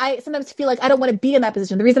I sometimes feel like I don't want to be in that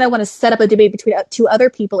position. The reason I want to set up a debate between two other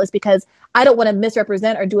people is because I don't want to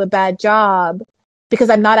misrepresent or do a bad job, because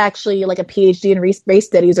I'm not actually like a PhD in race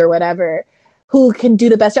studies or whatever, who can do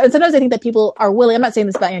the best job. And sometimes I think that people are willing, I'm not saying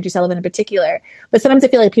this about Andrew Sullivan in particular, but sometimes I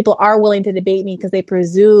feel like people are willing to debate me because they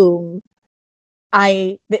presume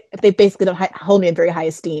they basically don't hold me in very high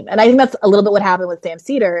esteem. And I think that's a little bit what happened with Sam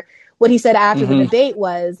Cedar. What he said after the debate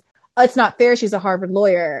was, it's not fair, she's a Harvard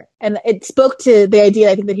lawyer. And it spoke to the idea,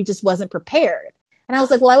 I think, that he just wasn't prepared. And I was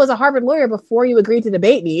like, well, I was a Harvard lawyer before you agreed to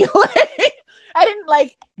debate me. I didn't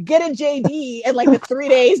like get a JD in like the 3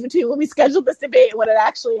 days between when we scheduled this debate and when it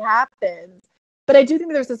actually happened. But I do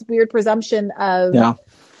think there's this weird presumption of,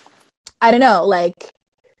 I don't know, like,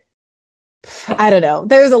 I don't know.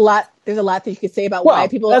 There's a lot that you could say about why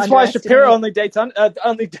people. That's why Shapiro only debates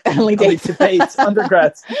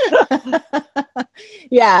undergrads.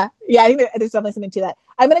 Yeah. I think there's definitely something to that.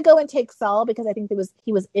 I'm gonna go and take Saul because I think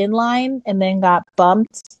he was in line and then got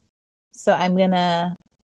bumped. So I'm gonna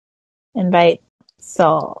invite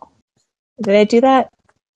Saul. Did I do that?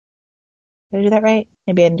 Did I do that right?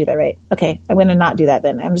 Maybe I didn't do that right. Okay, I'm gonna not do that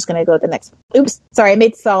then. I'm just gonna go with the next. Oops, sorry, I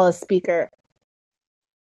made Saul a speaker.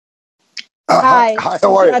 Hi,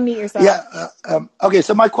 how are you? Unmute yourself. Yeah. Okay,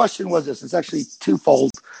 so my question was this. It's actually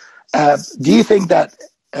twofold. Do you think that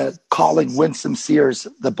calling Winsome Sears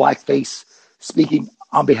the blackface, speaking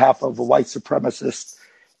on behalf of a white supremacist,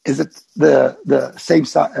 is it the same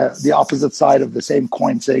side, the opposite side of the same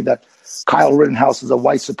coin, saying that Kyle Rittenhouse is a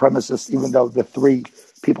white supremacist, even though the 3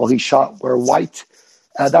 people he shot were white?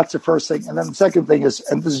 That's the first thing. And then the second thing is,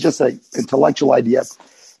 and this is just an intellectual idea,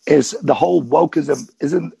 is the whole wokeism,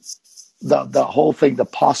 isn't the whole thing, the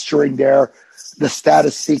posturing there, the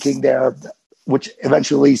status seeking there, which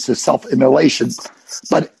eventually leads to self-immolation.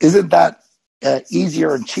 But isn't that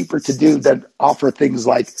easier and cheaper to do than offer things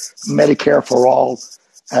like Medicare for all,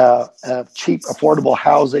 cheap, affordable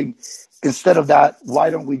housing? Instead of that,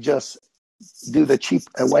 why don't we just do the cheap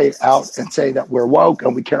way out and say that we're woke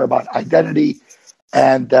and we care about identity?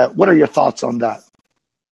 And what are your thoughts on that?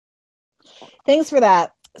 Thanks for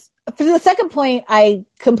that. For the second point, I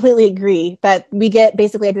completely agree that we get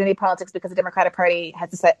basically identity politics because the Democratic Party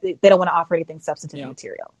has decided they don't want to offer anything substantive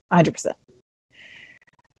material. 100%.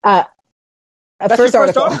 That's first your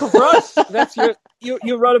article. first article for us. That's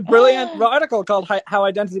you wrote a brilliant article called "How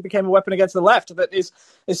Identity Became a Weapon Against the Left" that is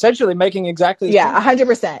essentially making exactly the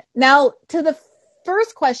 100%. Now to the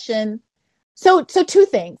first question. So 2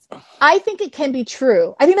 things. I think it can be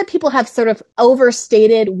true. I think that people have sort of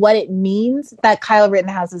overstated what it means that Kyle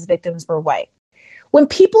Rittenhouse's victims were white. When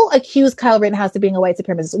people accuse Kyle Rittenhouse of being a white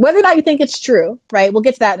supremacist, whether or not you think it's true, right? We'll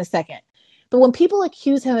get to that in a second. But when people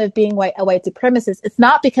accuse him of being a white supremacist, it's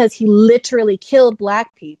not because he literally killed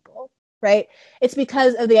Black people, right? It's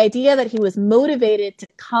because of the idea that he was motivated to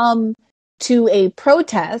come to a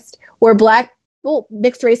protest where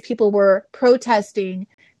mixed race people were protesting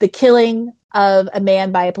the killing of a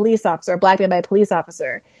man by a police officer, a Black man by a police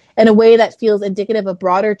officer, in a way that feels indicative of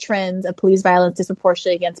broader trends of police violence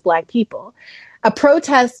disproportionately against Black people. A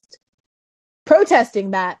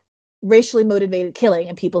protesting that racially motivated killing,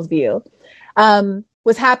 in people's view,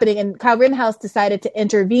 was happening, and Kyle Rittenhouse decided to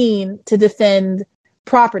intervene to defend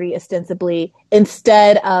property, ostensibly,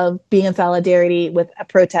 instead of being in solidarity with a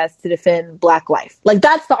protest to defend Black life. Like,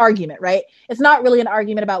 that's the argument, right? It's not really an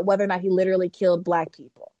argument about whether or not he literally killed Black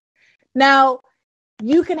people. Now,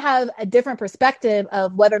 you can have a different perspective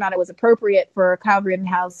of whether or not it was appropriate for Kyle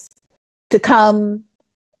Rittenhouse to come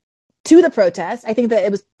to the protest. I think that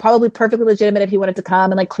it was probably perfectly legitimate if he wanted to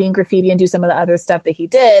come and like clean graffiti and do some of the other stuff that he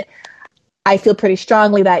did. I feel pretty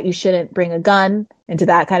strongly that you shouldn't bring a gun into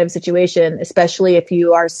that kind of situation, especially if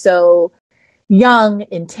you are so young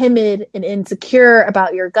and timid and insecure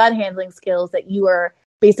about your gun handling skills that you are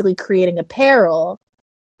basically creating a peril.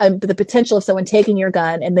 The potential of someone taking your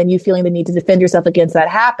gun and then you feeling the need to defend yourself against that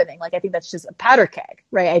happening. Like, I think that's just a powder keg,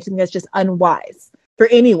 right? I think that's just unwise for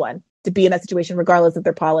anyone to be in that situation, regardless of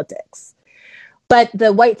their politics. But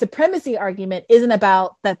the white supremacy argument isn't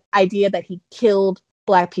about the idea that he killed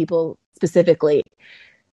Black people specifically.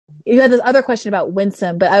 You had this other question about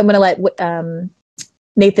Winsome, but I'm going to let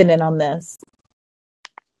Nathan in on this.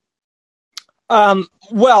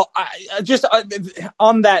 Well, I just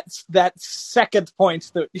on that second point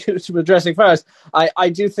that you were addressing first, I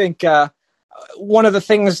do think one of the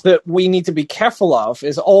things that we need to be careful of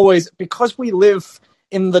is always, because we live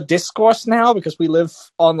in the discourse now, because we live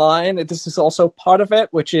online, this is also part of it,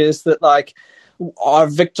 which is that like our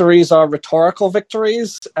victories are rhetorical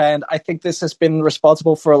victories, and I think this has been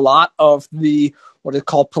responsible for a lot of the what is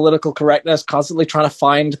called political correctness, constantly trying to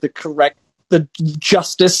find the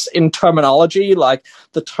justice in terminology, like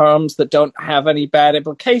the terms that don't have any bad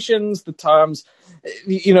implications, the terms,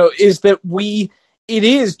 is that it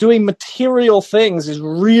is doing material things is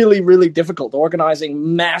really, really difficult.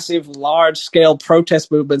 Organizing massive, large-scale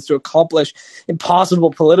protest movements to accomplish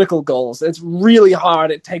impossible political goals. It's really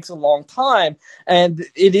hard. It takes a long time. And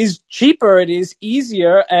it is cheaper. It is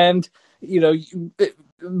easier. And,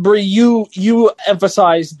 Bree, you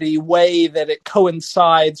emphasize the way that it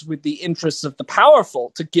coincides with the interests of the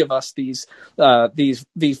powerful to give us these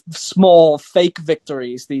small fake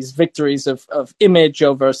victories, these victories of image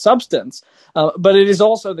over substance. But it is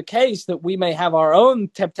also the case that we may have our own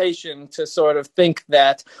temptation to sort of think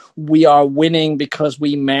that we are winning because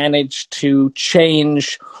we managed to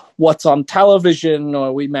change what's on television,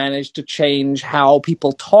 or we managed to change how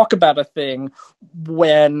people talk about a thing,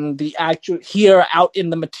 when the actual here out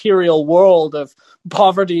in the material world of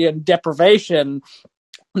poverty and deprivation,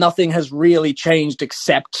 nothing has really changed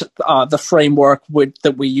except the framework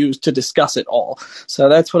that we use to discuss it all. So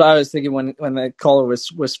that's what I was thinking when the caller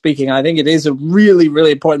was speaking. I think it is a really,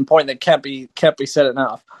 really important point that can't be said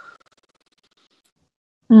enough.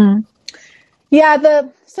 Mm. Yeah,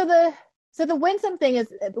 the winsome thing is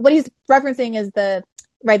what he's referencing is the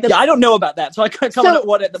right. I don't know about that, so I can't comment on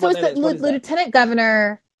what it is. The lieutenant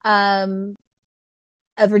governor of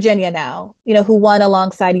Virginia now, who won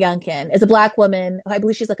alongside Youngkin, is a Black woman. I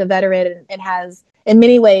believe she's like a veteran and has, in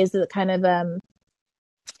many ways, the kind of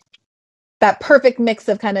that perfect mix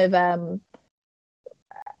of kind of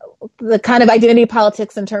the kind of identity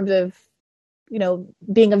politics in terms of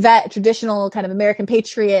being a vet, traditional kind of American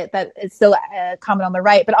patriot that is so common on the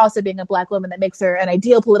right, but also being a Black woman that makes her an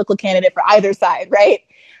ideal political candidate for either side, right?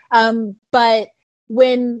 But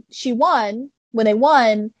when they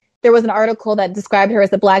won, there was an article that described her as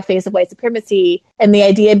the black face of white supremacy, and the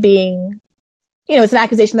idea being, it's an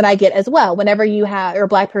accusation that I get as well. Whenever you're a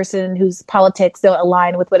Black person whose politics don't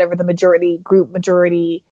align with whatever the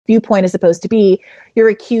majority viewpoint is supposed to be, you're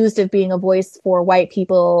accused of being a voice for white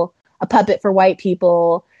people, a puppet for white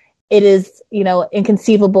people. It is,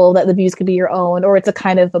 inconceivable that the views could be your own, or it's a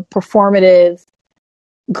kind of a performative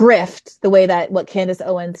grift, the way that what Candace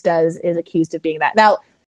Owens does is accused of being that. Now,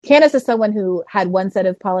 Candace is someone who had one set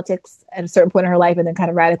of politics at a certain point in her life and then kind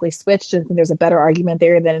of radically switched. And there's a better argument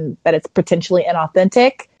there than that it's potentially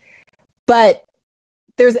inauthentic. But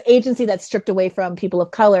there's an agency that's stripped away from people of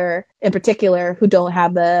color in particular who don't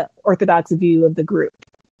have the orthodox view of the group.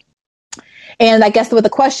 And I guess what the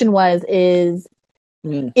question was is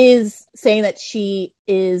saying that she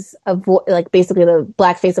is basically the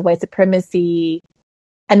black face of white supremacy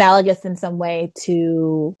analogous in some way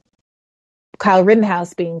to Kyle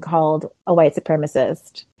Rittenhouse being called a white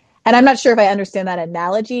supremacist. And I'm not sure if I understand that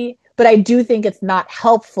analogy, but I do think it's not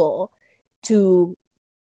helpful to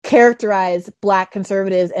characterize Black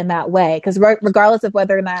conservatives in that way, because regardless of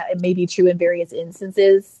whether or not it may be true in various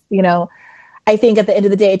instances, I think at the end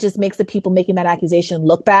of the day, it just makes the people making that accusation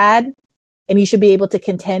look bad, and you should be able to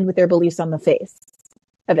contend with their beliefs on the face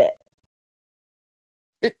of it.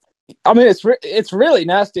 It's really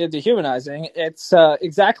nasty and dehumanizing. It's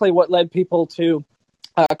exactly what led people to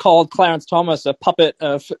call Clarence Thomas a puppet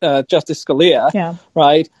of Justice Scalia,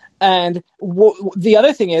 right? And the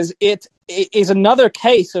other thing is, it is another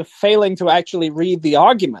case of failing to actually read the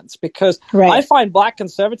arguments, because I find Black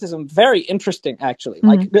conservatism very interesting, actually.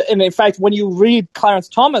 And in fact, when you read Clarence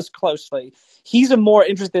Thomas closely, he's a more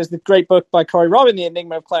interesting. There's the great book by Corey Robin, The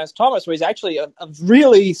Enigma of Clarence Thomas, where he's actually a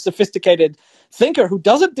really sophisticated thinker who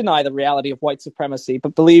doesn't deny the reality of white supremacy,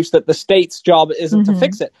 but believes that the state's job isn't to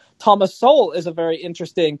fix it. Thomas Sowell is a very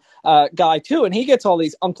interesting guy too, and he gets all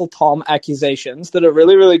these Uncle Tom accusations that are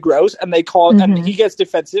really, really gross, and they call and he gets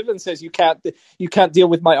defensive and says, you can't deal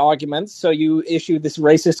with my arguments, so you issue this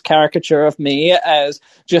racist caricature of me as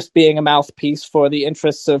just being a mouthpiece for the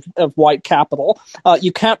interests of white capital.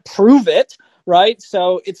 You can't prove it, right?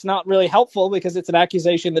 So it's not really helpful because it's an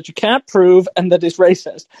accusation that you can't prove and that is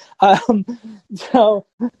racist. Yeah,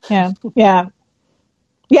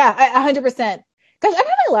 100%. Gosh, I'm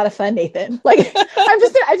having a lot of fun, Nathan. I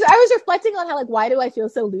was reflecting on how, why do I feel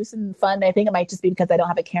so loose and fun? I think it might just be because I don't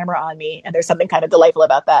have a camera on me, and there's something kind of delightful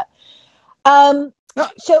about that. I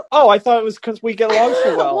thought it was because we get along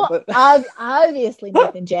so well. But obviously,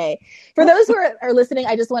 Nathan J. For those who are listening,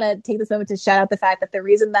 I just want to take this moment to shout out the fact that the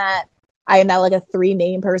reason that I am now a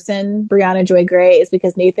 3-name person, Brianna Joy Gray, is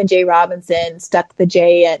because Nathan J. Robinson stuck the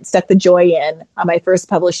joy in on my first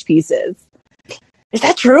published pieces. Is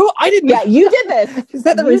that true? I didn't. Yeah, you did this. You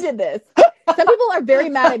did this. Some people are very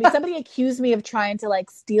mad at me. Somebody accused me of trying to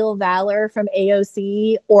steal valor from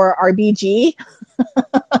AOC or RBG.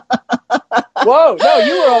 Whoa!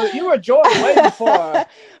 No, you were Joy way before.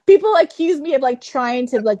 People accuse me of trying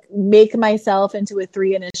to make myself into a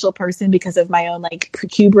 3-initial person because of my own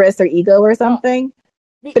hubris or ego or something.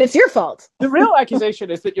 But it's your fault. The real accusation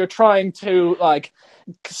is that you're trying to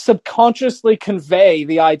subconsciously convey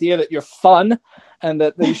the idea that you're fun and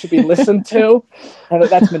that you should be listened to, and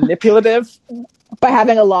that's manipulative. By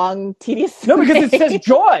having a long, tedious No, because it says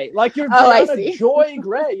joy. Like you're Brianna Joy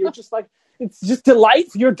Gray. You're just like, it's just delight.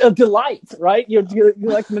 You're a delight, right? You're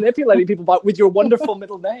like manipulating people with your wonderful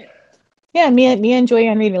middle name. Yeah, me and Joy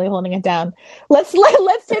are really holding it down. Let's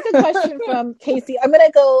take a question from Casey. I'm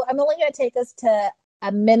only gonna take us to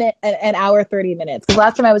a minute, an hour, 30 minutes. Because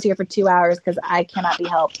last time I was here for 2 hours because I cannot be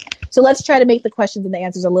helped. So let's try to make the questions and the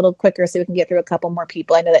answers a little quicker so we can get through a couple more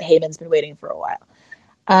people. I know that Heyman's been waiting for a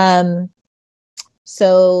while.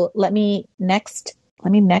 So let me next,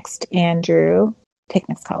 Andrew, take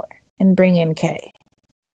next caller and bring in Kay.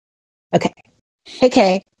 Okay. Hey,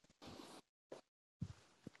 Kay.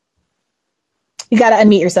 You got to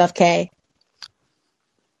unmute yourself, Kay.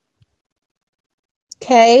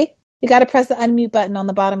 Kay, you got to press the unmute button on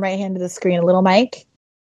the bottom right hand of the screen, a little mic.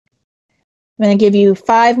 I'm going to give you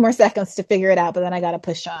 5 more seconds to figure it out, but then I got to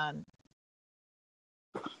push on.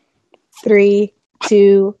 3,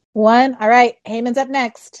 2, 1. All right. Heyman's up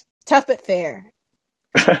next. Tough but fair.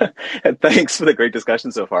 Thanks for the great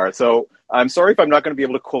discussion so far. So I'm sorry if I'm not going to be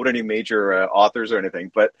able to quote any major authors or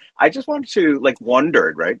anything, but I just wanted to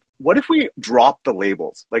wondered, right? What if we drop the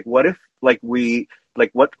labels? What if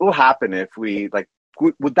what will happen if we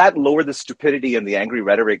would that lower the stupidity and the angry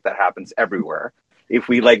rhetoric that happens everywhere? If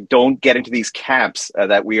we don't get into these camps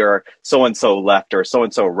that we are so-and-so left or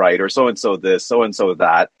so-and-so right or so-and-so this, so-and-so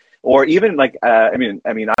that, or even I mean,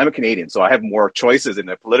 I'm a Canadian, so I have more choices in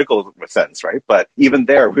a political sense, right? But even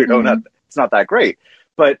there, we don't have, it's not that great.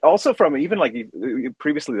 But also from even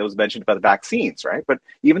previously that was mentioned about the vaccines, right? But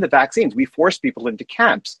even the vaccines, we force people into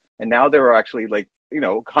camps, and now they're actually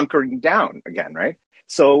hunkering down again, right?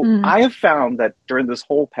 So I have found that during this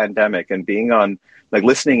whole pandemic and being on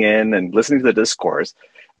listening in and listening to the discourse,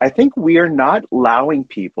 I think we are not allowing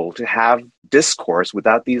people to have discourse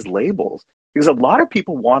without these labels. Because a lot of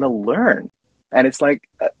people want to learn. And it's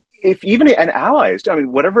if even an allies,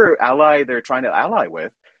 whatever ally they're trying to ally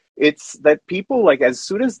with, it's that people as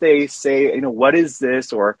soon as they say, what is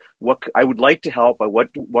this, or what I would like to help, or what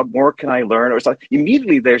more can I learn, or something,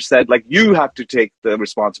 immediately they're said you have to take the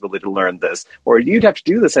responsibility to learn this, or you'd have to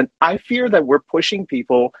do this. And I fear that we're pushing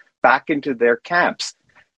people back into their camps.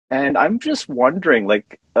 And I'm just wondering,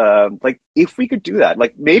 if we could do that,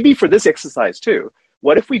 maybe for this exercise too.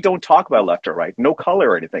 What if we don't talk about left or right, no color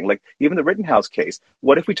or anything? Even the Rittenhouse case,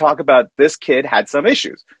 what if we talk about this kid had some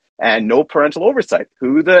issues and no parental oversight?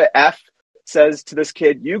 Who the F says to this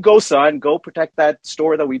kid, you go, son, go protect that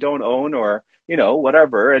store that we don't own, or,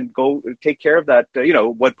 whatever, and go take care of that,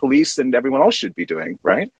 what police and everyone else should be doing,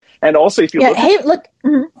 right? And also, if you look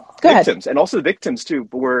go victims, ahead. And also the victims too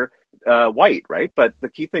were white, right? But the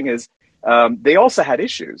key thing is they also had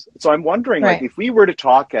issues. So I'm wondering, right. If we were to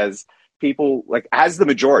talk as people, as the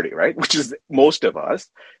majority, right, which is most of us,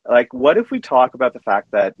 what if we talk about the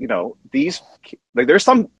fact that these there's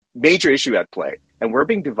some major issue at play and we're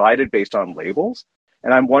being divided based on labels?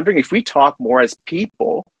 And I'm wondering if we talk more as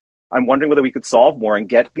people, I'm wondering whether we could solve more and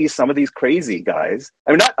get some of these crazy guys.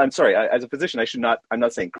 I'm sorry, as a physician, I'm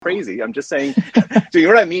not saying crazy, I'm just saying so you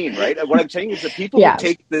know what I mean, right? What I'm saying is that people who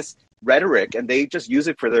take this rhetoric and they just use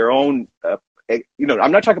it for their own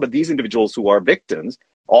I'm not talking about these individuals who are victims,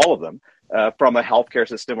 all of them, from a healthcare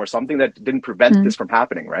system or something that didn't prevent this from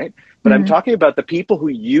happening, right? But I'm talking about the people who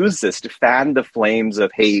use this to fan the flames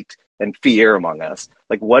of hate and fear among us.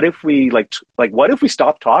 What if we what if we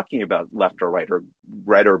stop talking about left or right or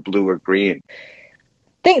red or blue or green?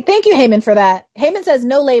 Thank you, Heyman, for that. Heyman says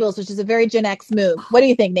no labels, which is a very Gen X move. What do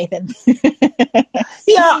you think, Nathan?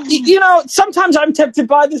 Yeah, sometimes I'm tempted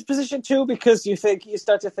by this position too, because you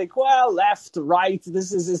start to think, well, left, right,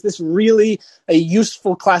 is this really a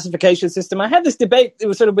useful classification system? I had this debate, it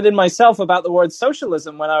was sort of within myself, about the word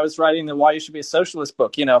socialism when I was writing the Why You Should Be a Socialist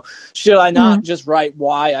book. Should I not just write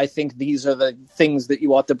why I think these are the things that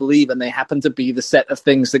you ought to believe, and they happen to be the set of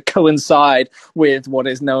things that coincide with what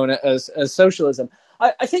is known as socialism?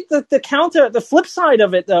 I think that the flip side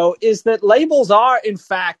of it, though, is that labels are, in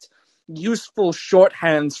fact, useful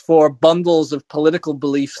shorthands for bundles of political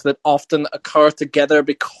beliefs that often occur together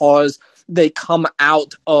because they come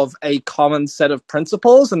out of a common set of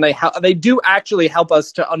principles, and they do actually help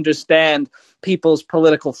us to understand people's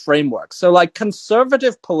political framework. So,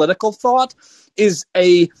 conservative political thought is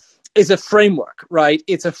a is a framework, right?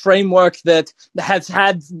 It's a framework that has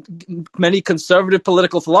had many conservative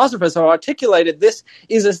political philosophers have articulated. This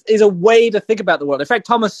is a way to think about the world. In fact,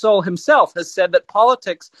 Thomas Sowell himself has said that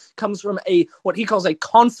politics comes from what he calls a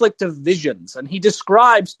conflict of visions, and he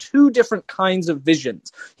describes two different kinds of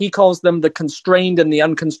visions. He calls them the constrained and the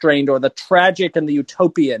unconstrained, or the tragic and the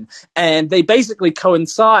utopian, and they basically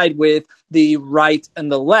coincide with the right and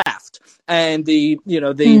the left. And the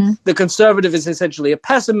conservative is essentially a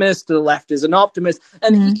pessimist, the left is an optimist.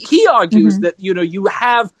 And he argues that,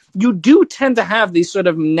 you do tend to have these sort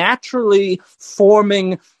of naturally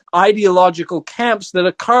forming ideological camps that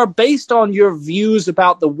occur based on your views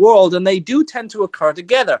about the world, and they do tend to occur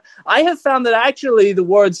together. I have found that actually the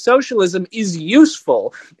word socialism is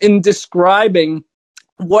useful in describing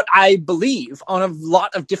what I believe on a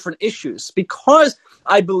lot of different issues, because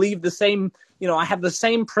I believe the same, I have the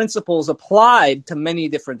same principles applied to many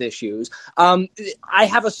different issues. I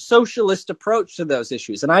have a socialist approach to those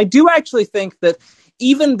issues. And I do actually think that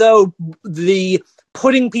even though the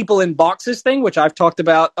putting people in boxes thing, which I've talked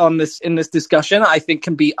about in this discussion, I think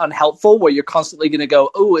can be unhelpful, where you're constantly going to go,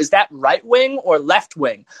 oh, is that right wing or left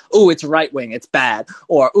wing? Oh, it's right wing, it's bad.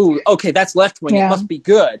 Or, oh, okay, that's left wing, it must be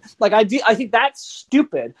good. Like, I think that's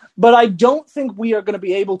stupid, but I don't think we are going to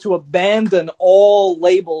be able to abandon all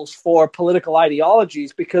labels for political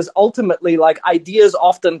ideologies, because ultimately, like, ideas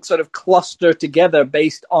often sort of cluster together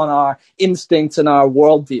based on our instincts and our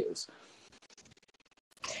worldviews.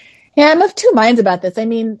 Yeah, I'm of two minds about this. I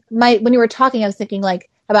mean, when you were talking, I was thinking like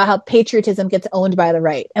about how patriotism gets owned by the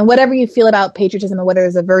right, and whatever you feel about patriotism, or whether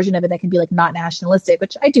there's a version of it that can be like not nationalistic,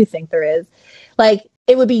 which I do think there is. Like,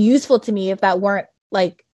 it would be useful to me if that weren't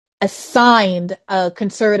like assigned a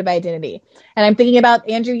conservative identity. And I'm thinking about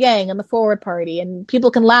Andrew Yang and the Forward Party, and people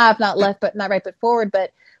can laugh, not left, but not right, but forward.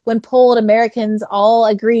 But when polled Americans all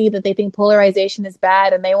agree that they think polarization is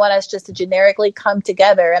bad, and they want us just to generically come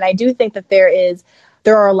together. And I do think that there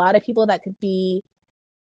are a lot of people that could be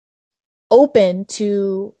open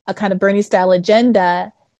to a kind of Bernie style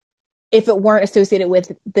agenda if it weren't associated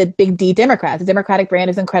with the big D Democrats. The Democratic brand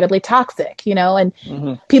is incredibly toxic, and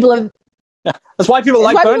people have. Yeah. That's why people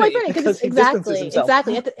like Bernie. Because exactly.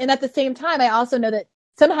 And at the same time, I also know that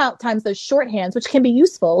sometimes those shorthands, which can be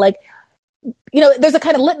useful, like, there's a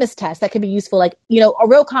kind of litmus test that can be useful. Like,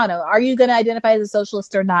 Ro Khanna, are you going to identify as a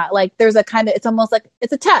socialist or not? Like, there's a kind of, it's almost like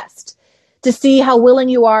it's a test to see how willing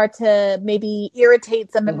you are to maybe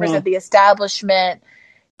irritate some members of the establishment,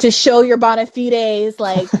 to show your bona fides,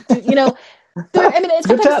 like, it's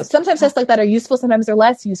sometimes tests like that are useful, sometimes they're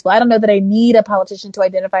less useful. I don't know that I need a politician to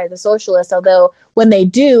identify as a socialist, although when they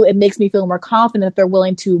do, it makes me feel more confident that they're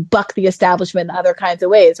willing to buck the establishment in other kinds of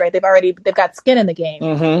ways, right? They've got skin in the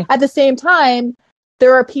game. At the same time,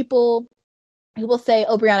 there are people who will say,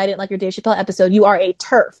 oh, Brianna, I didn't like your Dave Chappelle episode. You are a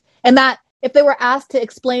TERF. And that, if they were asked to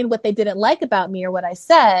explain what they didn't like about me or what I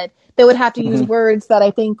said, they would have to use words that I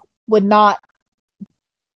think would not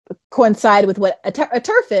coincide with what a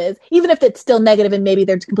TERF is, even if it's still negative and maybe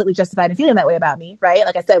they're completely justified in feeling that way about me, right?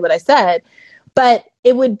 Like, I said what I said. But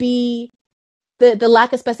it would be the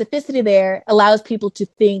lack of specificity there allows people to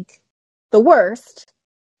think the worst,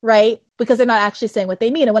 right? Because they're not actually saying what they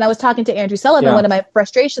mean. And when I was talking to Andrew Sullivan, one of my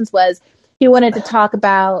frustrations was he wanted to talk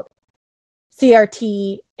about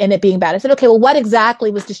CRT and it being bad. I said, okay, well, what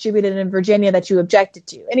exactly was distributed in Virginia that you objected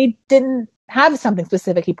to? And he didn't have something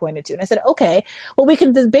specific he pointed to. And I said, okay, well, we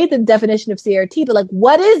can debate the definition of CRT, but like,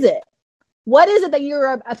 what is it? What is it that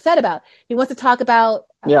you're upset about? He wants to talk about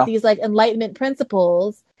these like Enlightenment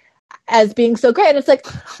principles as being so great. And it's like,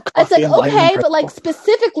 okay, but like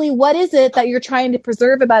specifically, what is it that you're trying to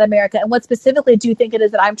preserve about America? And what specifically do you think it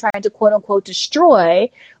is that I'm trying to quote unquote destroy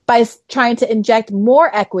by trying to inject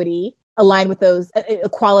more equity aligned with those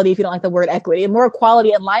equality, if you don't like the word equity, and more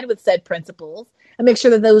equality aligned with said principles, and make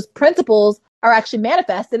sure that those principles are actually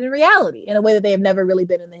manifested in reality in a way that they have never really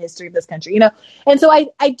been in the history of this country, And so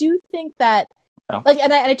I do think that, like,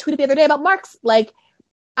 and I tweeted the other day about Marx, like,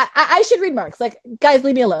 I should read Marx. Like, guys,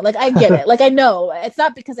 leave me alone. Like, I get it. Like, I know it's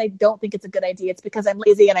not because I don't think it's a good idea. It's because I'm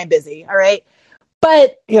lazy and I'm busy. All right.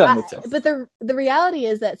 But but the reality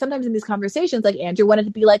is that sometimes in these conversations, like, Andrew wanted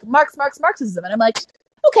to be like Marxism, and I'm like,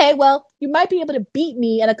 okay, well, you might be able to beat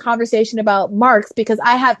me in a conversation about Marx because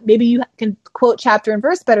maybe you can quote chapter and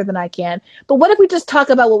verse better than I can. But what if we just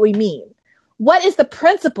talk about what we mean? What is the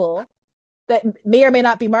principle that may or may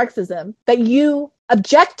not be Marxism that you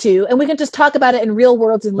object to? And we can just talk about it in real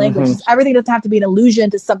words and language. Everything doesn't have to be an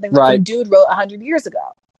allusion to something that some dude wrote 100 years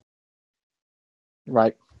ago.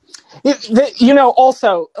 Right.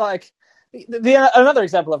 Also, like, another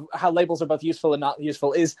example of how labels are both useful and not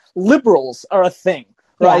useful is liberals are a thing,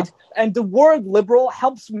 right? Yeah. And the word liberal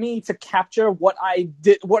helps me to capture what I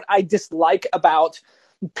dislike about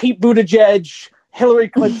Pete Buttigieg, Hillary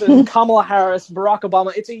Clinton, Kamala Harris, Barack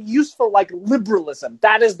Obama. It's a useful, like, liberalism.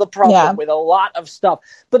 That is the problem with a lot of stuff.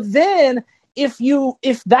 But then if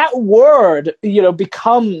that word,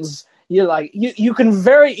 becomes, you can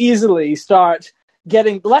very easily start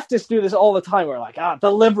getting, leftists do this all the time. We're like,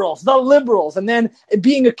 the liberals. And then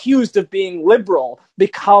being accused of being liberal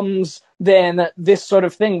becomes then this sort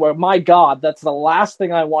of thing where, my God, that's the last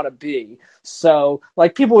thing I want to be. So,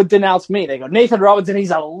 like, people would denounce me. They go, Nathan Robinson,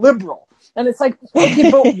 he's a liberal. And it's like,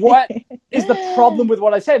 okay, but what is the problem with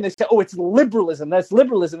what I say? And they say, it's liberalism. That's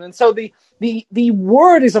liberalism. And so the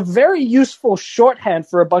word is a very useful shorthand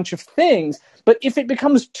for a bunch of things. But if it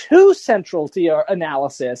becomes too central to your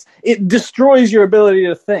analysis, it destroys your ability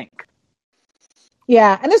to think.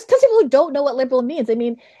 Yeah, and there's because people who don't know what liberal means. I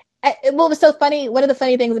mean, it was so funny. One of the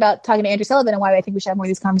funny things about talking to Andrew Sullivan and why I think we should have more of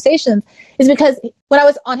these conversations is because when I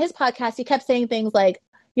was on his podcast, he kept saying things like,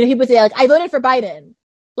 he would say, like, I voted for Biden,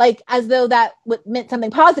 like, as though that meant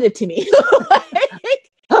something positive to me.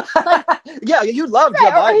 like, yeah, you love Joe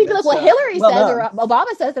Biden. Or he'd be like, Hillary says or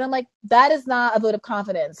Obama says, and I'm like, that is not a vote of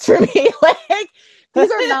confidence for me. Like,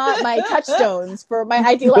 these are not my touchstones for my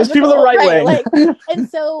ideological. Those people are right-wing. Like, and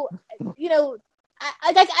so,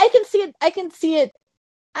 I can see it.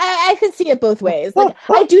 I can see it both ways. Like,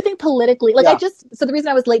 I do think politically, like, so the reason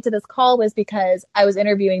I was late to this call was because I was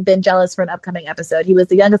interviewing Ben Jealous for an upcoming episode. He was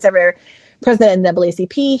the youngest ever president in the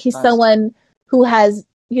NAACP. He's someone who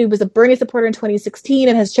he was a Bernie supporter in 2016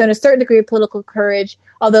 and has shown a certain degree of political courage,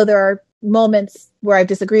 although there are moments where I've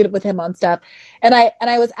disagreed with him on stuff. And I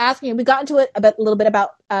was asking him, we got into it a little bit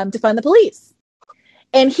about defund the police.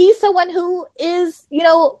 And he's someone who is,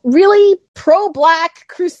 really pro-Black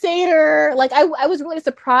crusader. Like, I was really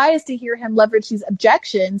surprised to hear him leverage these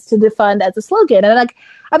objections to defund as a slogan. And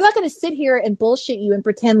I'm not going to sit here and bullshit you and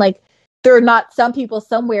pretend like there are not some people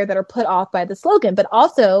somewhere that are put off by the slogan. But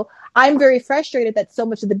also, I'm very frustrated that so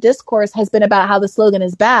much of the discourse has been about how the slogan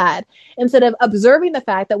is bad, instead of observing the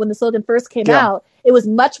fact that when the slogan first came out, it was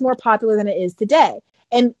much more popular than it is today.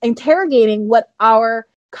 And interrogating what our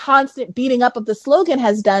constant beating up of the slogan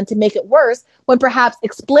has done to make it worse, when perhaps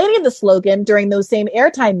explaining the slogan during those same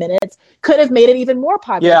airtime minutes could have made it even more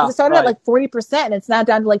popular. Because it started at like 40% and it's now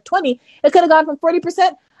down to like 20. It could have gone from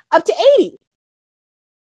 40% up to 80.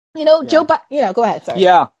 Joe Biden, go ahead. Sorry.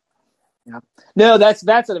 Yeah. No, that's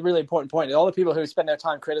a really important point. All the people who spend their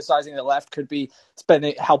time criticizing the left could be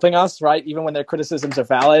helping us, right? Even when their criticisms are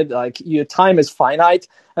valid, like, your time is finite.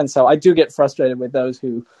 And so I do get frustrated with those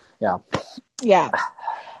who, Yeah.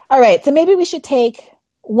 All right. So maybe we should take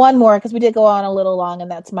one more, because we did go on a little long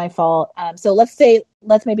and that's my fault. So let's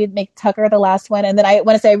maybe make Tucker the last one. And then I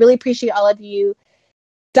want to say I really appreciate all of you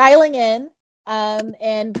dialing in.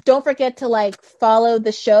 And don't forget to follow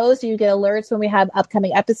the show so you get alerts when we have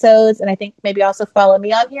upcoming episodes. And I think maybe also follow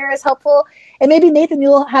me on here is helpful. And maybe Nathan,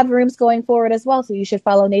 you'll have rooms going forward as well. So you should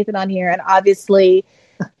follow Nathan on here, and obviously,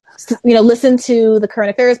 listen to the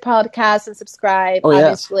Current Affairs podcast and subscribe.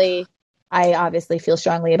 Obviously, I obviously feel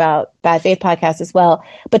strongly about Bad Faith podcast as well.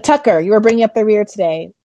 But Tucker, you were bringing up the rear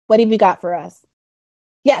today. What have you got for us?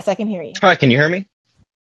 Yes, I can hear you. Hi, can you hear me?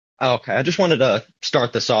 Okay, I just wanted to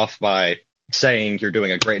start this off by saying you're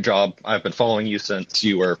doing a great job. I've been following you since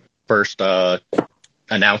you were first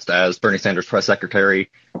announced as Bernie Sanders press secretary,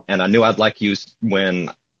 and I knew I'd like you when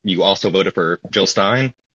you also voted for Jill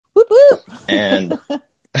Stein. Whoop, whoop. And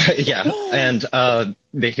the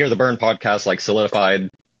Hear the Burn podcast solidified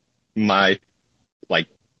my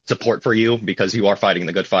support for you, because you are fighting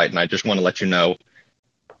the good fight, and I just want to let you know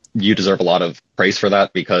you deserve a lot of praise for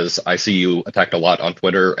that, because I see you attacked a lot on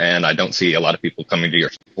Twitter and I don't see a lot of people coming to your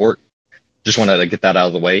support. Just wanted to get that out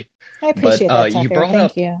of the way. I appreciate that, Tucker.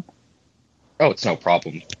 Thank you. Oh, it's no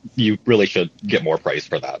problem. You really should get more praise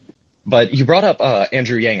for that. But you brought up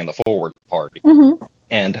Andrew Yang and the Forward Party. Mm-hmm.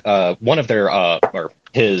 And one of their or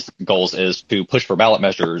his goals is to push for ballot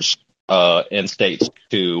measures in states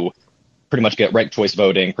to pretty much get ranked choice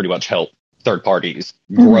voting, pretty much help third parties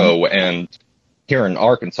grow. Mm-hmm. And here in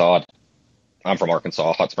Arkansas, I'm from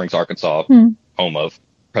Arkansas, Hot Springs, Arkansas, home of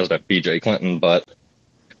President B.J. Clinton, but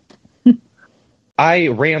I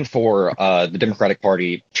ran for the Democratic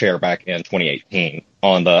Party chair back in 2018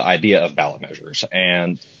 on the idea of ballot measures.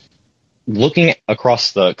 And looking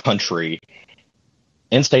across the country,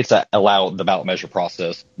 in states that allow the ballot measure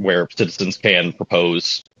process, where citizens can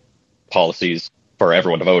propose policies for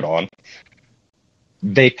everyone to vote on,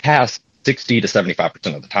 they pass 60 to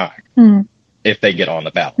 75% of the time if they get on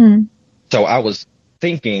the ballot. So I was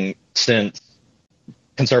thinking, since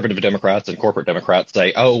conservative Democrats and corporate Democrats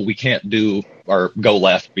say, oh, we can't do or go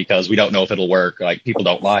left because we don't know if it'll work. Like, people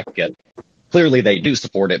don't like it. Clearly, they do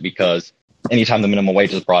support it because anytime the minimum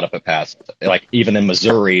wage is brought up, it passed. Like, even in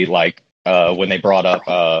Missouri, like, when they brought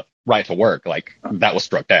up right to work, like, that was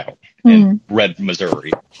struck down in red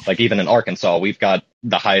Missouri. Like, even in Arkansas, we've got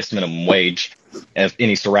the highest minimum wage of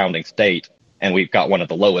any surrounding state, and we've got one of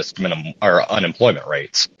the lowest minimum or unemployment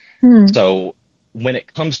rates. So when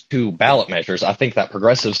it comes to ballot measures, I think that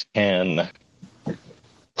progressives can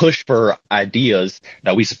push for ideas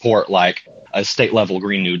that we support, like a state level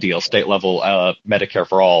Green New Deal, state level Medicare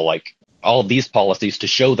for all, like all of these policies to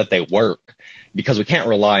show that they work, because we can't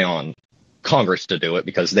rely on Congress to do it,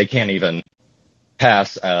 because they can't even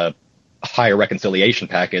pass a higher reconciliation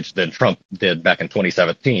package than Trump did back in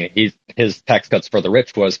 2017. His tax cuts for the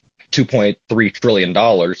rich was $2.3 trillion,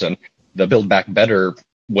 and the Build Back Better,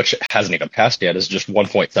 which hasn't even passed yet, is just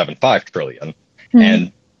 $1.75 trillion.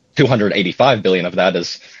 And 285 billion of that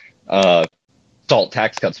is SALT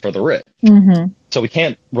tax cuts for the rich. So we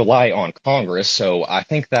can't rely on Congress. So I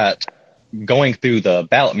think that going through the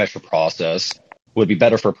ballot measure process would be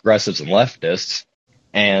better for progressives and leftists.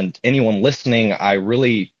 And anyone listening, I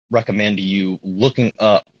really recommend you looking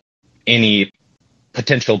up any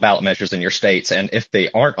potential ballot measures in your states. And if they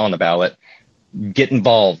aren't on the ballot, get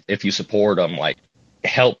involved if you support them. Like,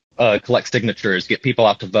 help collect signatures, get people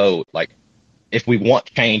out to vote. Like, if we want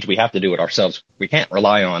change, we have to do it ourselves. We can't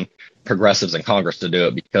rely on progressives in Congress to do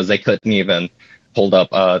it, because they couldn't even hold up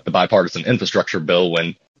the bipartisan infrastructure bill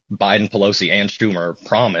when Biden, Pelosi, and Schumer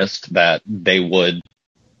promised that they would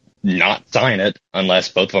not sign it unless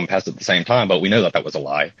both of them passed at the same time. But we know that that was a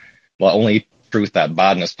lie. The only truth that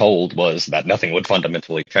Biden has told was that nothing would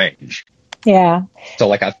fundamentally change. Yeah. So,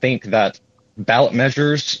 like, I think that ballot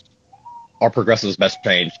measures are progressives' best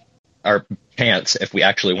change, our chance, if we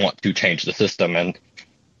actually want to change the system. And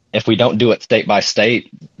if we don't do it state by state,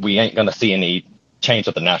 we ain't going to see any change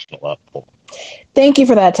at the national level. Thank you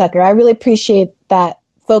for that, Tucker. I really appreciate that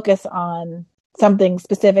focus on something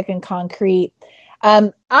specific and concrete. We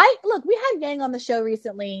had Yang on the show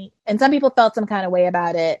recently, and some people felt some kind of way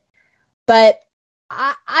about it, but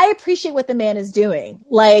I appreciate what the man is doing.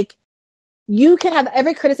 Like, you can have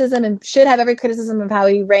every criticism and should have every criticism of how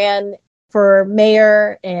he ran for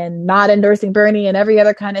mayor and not endorsing Bernie and every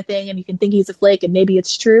other kind of thing, and you can think he's a flake, and maybe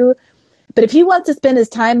it's true. But if he wants to spend his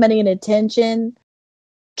time, money, and attention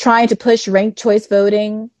trying to push ranked choice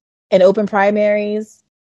voting and open primaries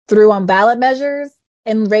through on ballot measures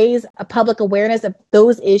and raise a public awareness of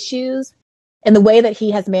those issues, and the way that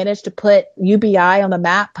he has managed to put UBI on the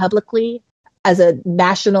map publicly as a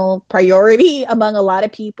national priority among a lot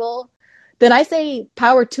of people, then I say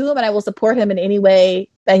power to him, and I will support him in any way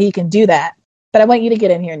that he can do that. But I want you to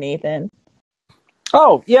get in here, Nathan.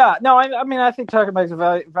 Oh, yeah. No, I mean, I think Tucker makes a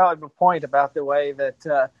valuable point about the way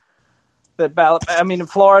that that ballot. I mean, in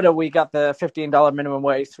Florida, we got the $15 minimum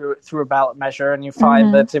wage through a ballot measure, and you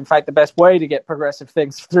find that, in fact, the best way to get progressive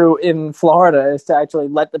things through in Florida is to actually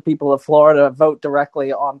let the people of Florida vote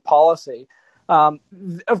directly on policy.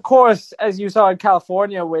 Of course, as you saw in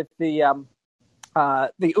California with the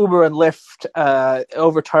Uber and Lyft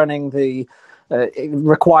overturning the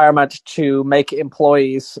requirement to make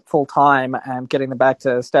employees full-time and getting them back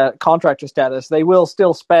to contractor status, they will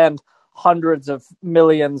still spend hundreds of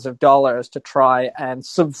millions of dollars to try and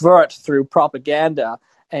subvert through propaganda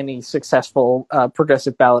any successful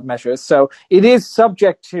progressive ballot measures. So it is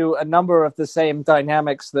subject to a number of the same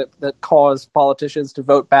dynamics that cause politicians to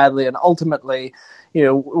vote badly. And ultimately,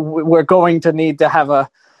 we're going to need to have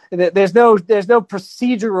there's no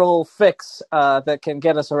procedural fix that can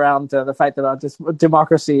get us around the fact that our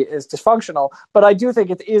democracy is dysfunctional. But I do think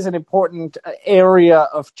it is an important area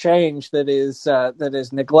of change that is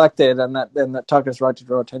neglected, and that Tucker's right to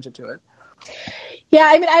draw attention to it. Yeah,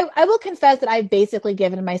 I mean, I will confess that I've basically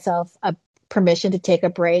given myself a permission to take a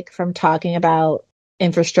break from talking about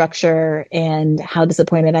infrastructure and how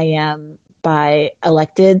disappointed I am by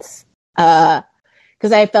electeds.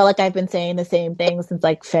 Because I felt like I've been saying the same thing since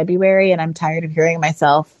like February, and I'm tired of hearing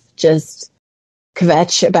myself just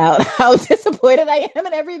kvetch about how disappointed I am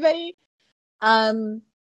in everybody.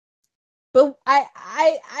 But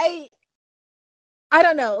I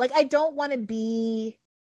don't know. Like, I don't want to be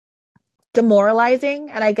demoralizing,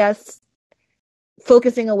 and I guess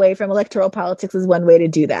focusing away from electoral politics is one way to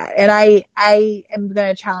do that. And I am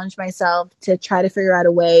going to challenge myself to try to figure out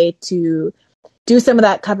a way to do some of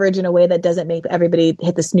that coverage in a way that doesn't make everybody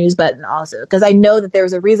hit the snooze button also. Because I know that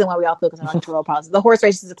there's a reason why we all focus on electoral politics. The horse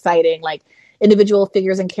race is exciting. Like, individual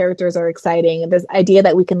figures and characters are exciting. And this idea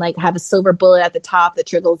that we can like have a silver bullet at the top that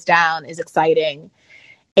trickles down is exciting.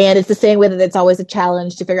 And it's the same way that it's always a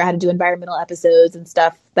challenge to figure out how to do environmental episodes and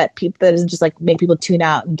stuff that doesn't just like make people tune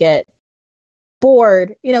out and get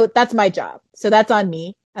bored. That's my job. So that's on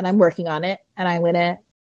me, and I'm working on it, and I'm going to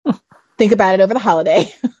think about it over the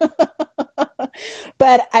holiday.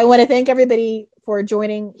 But I want to thank everybody for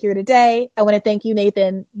joining here today. I want to thank you,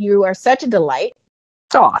 Nathan. You are such a delight.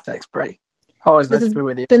 Oh, thanks, Brady. Always nice This to be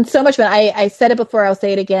with you. has been so much fun. I said it before, I'll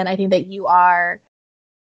say it again. I think that you are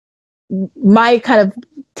my kind of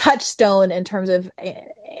touchstone in terms of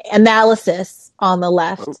analysis on the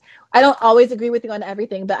left. I don't always agree with you on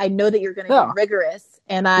everything, but I know that you're going to be rigorous.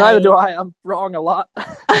 And neither do I. I'm wrong a lot.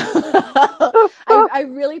 I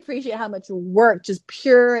really appreciate how much work, just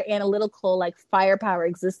pure analytical, like firepower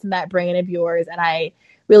exists in that brain of yours. And I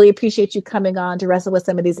really appreciate you coming on to wrestle with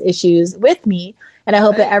some of these issues with me. And I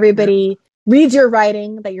hope that everybody reads your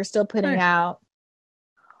writing that you're still putting out.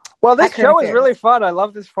 Well, this show is really fun. I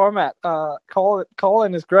love this format.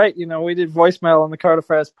 Call-in is great. We did voicemail on the Current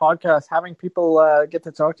Affairs podcast. Having people get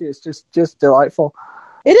to talk to you is just delightful.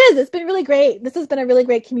 It is. It's been really great. This has been a really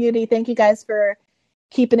great community. Thank you guys for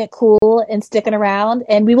keeping it cool and sticking around.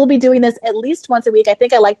 And we will be doing this at least once a week. I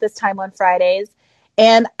think I like this time on Fridays.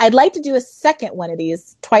 And I'd like to do a second one of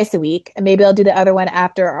these twice a week. And maybe I'll do the other one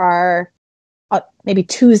after our maybe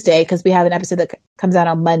Tuesday, because we have an episode that comes out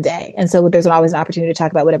on Monday. And so there's always an opportunity to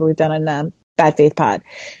talk about whatever we've done on Bad Faith Pod.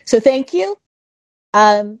 So thank you.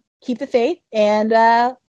 Keep the faith. And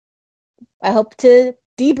I hope to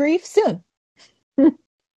debrief soon.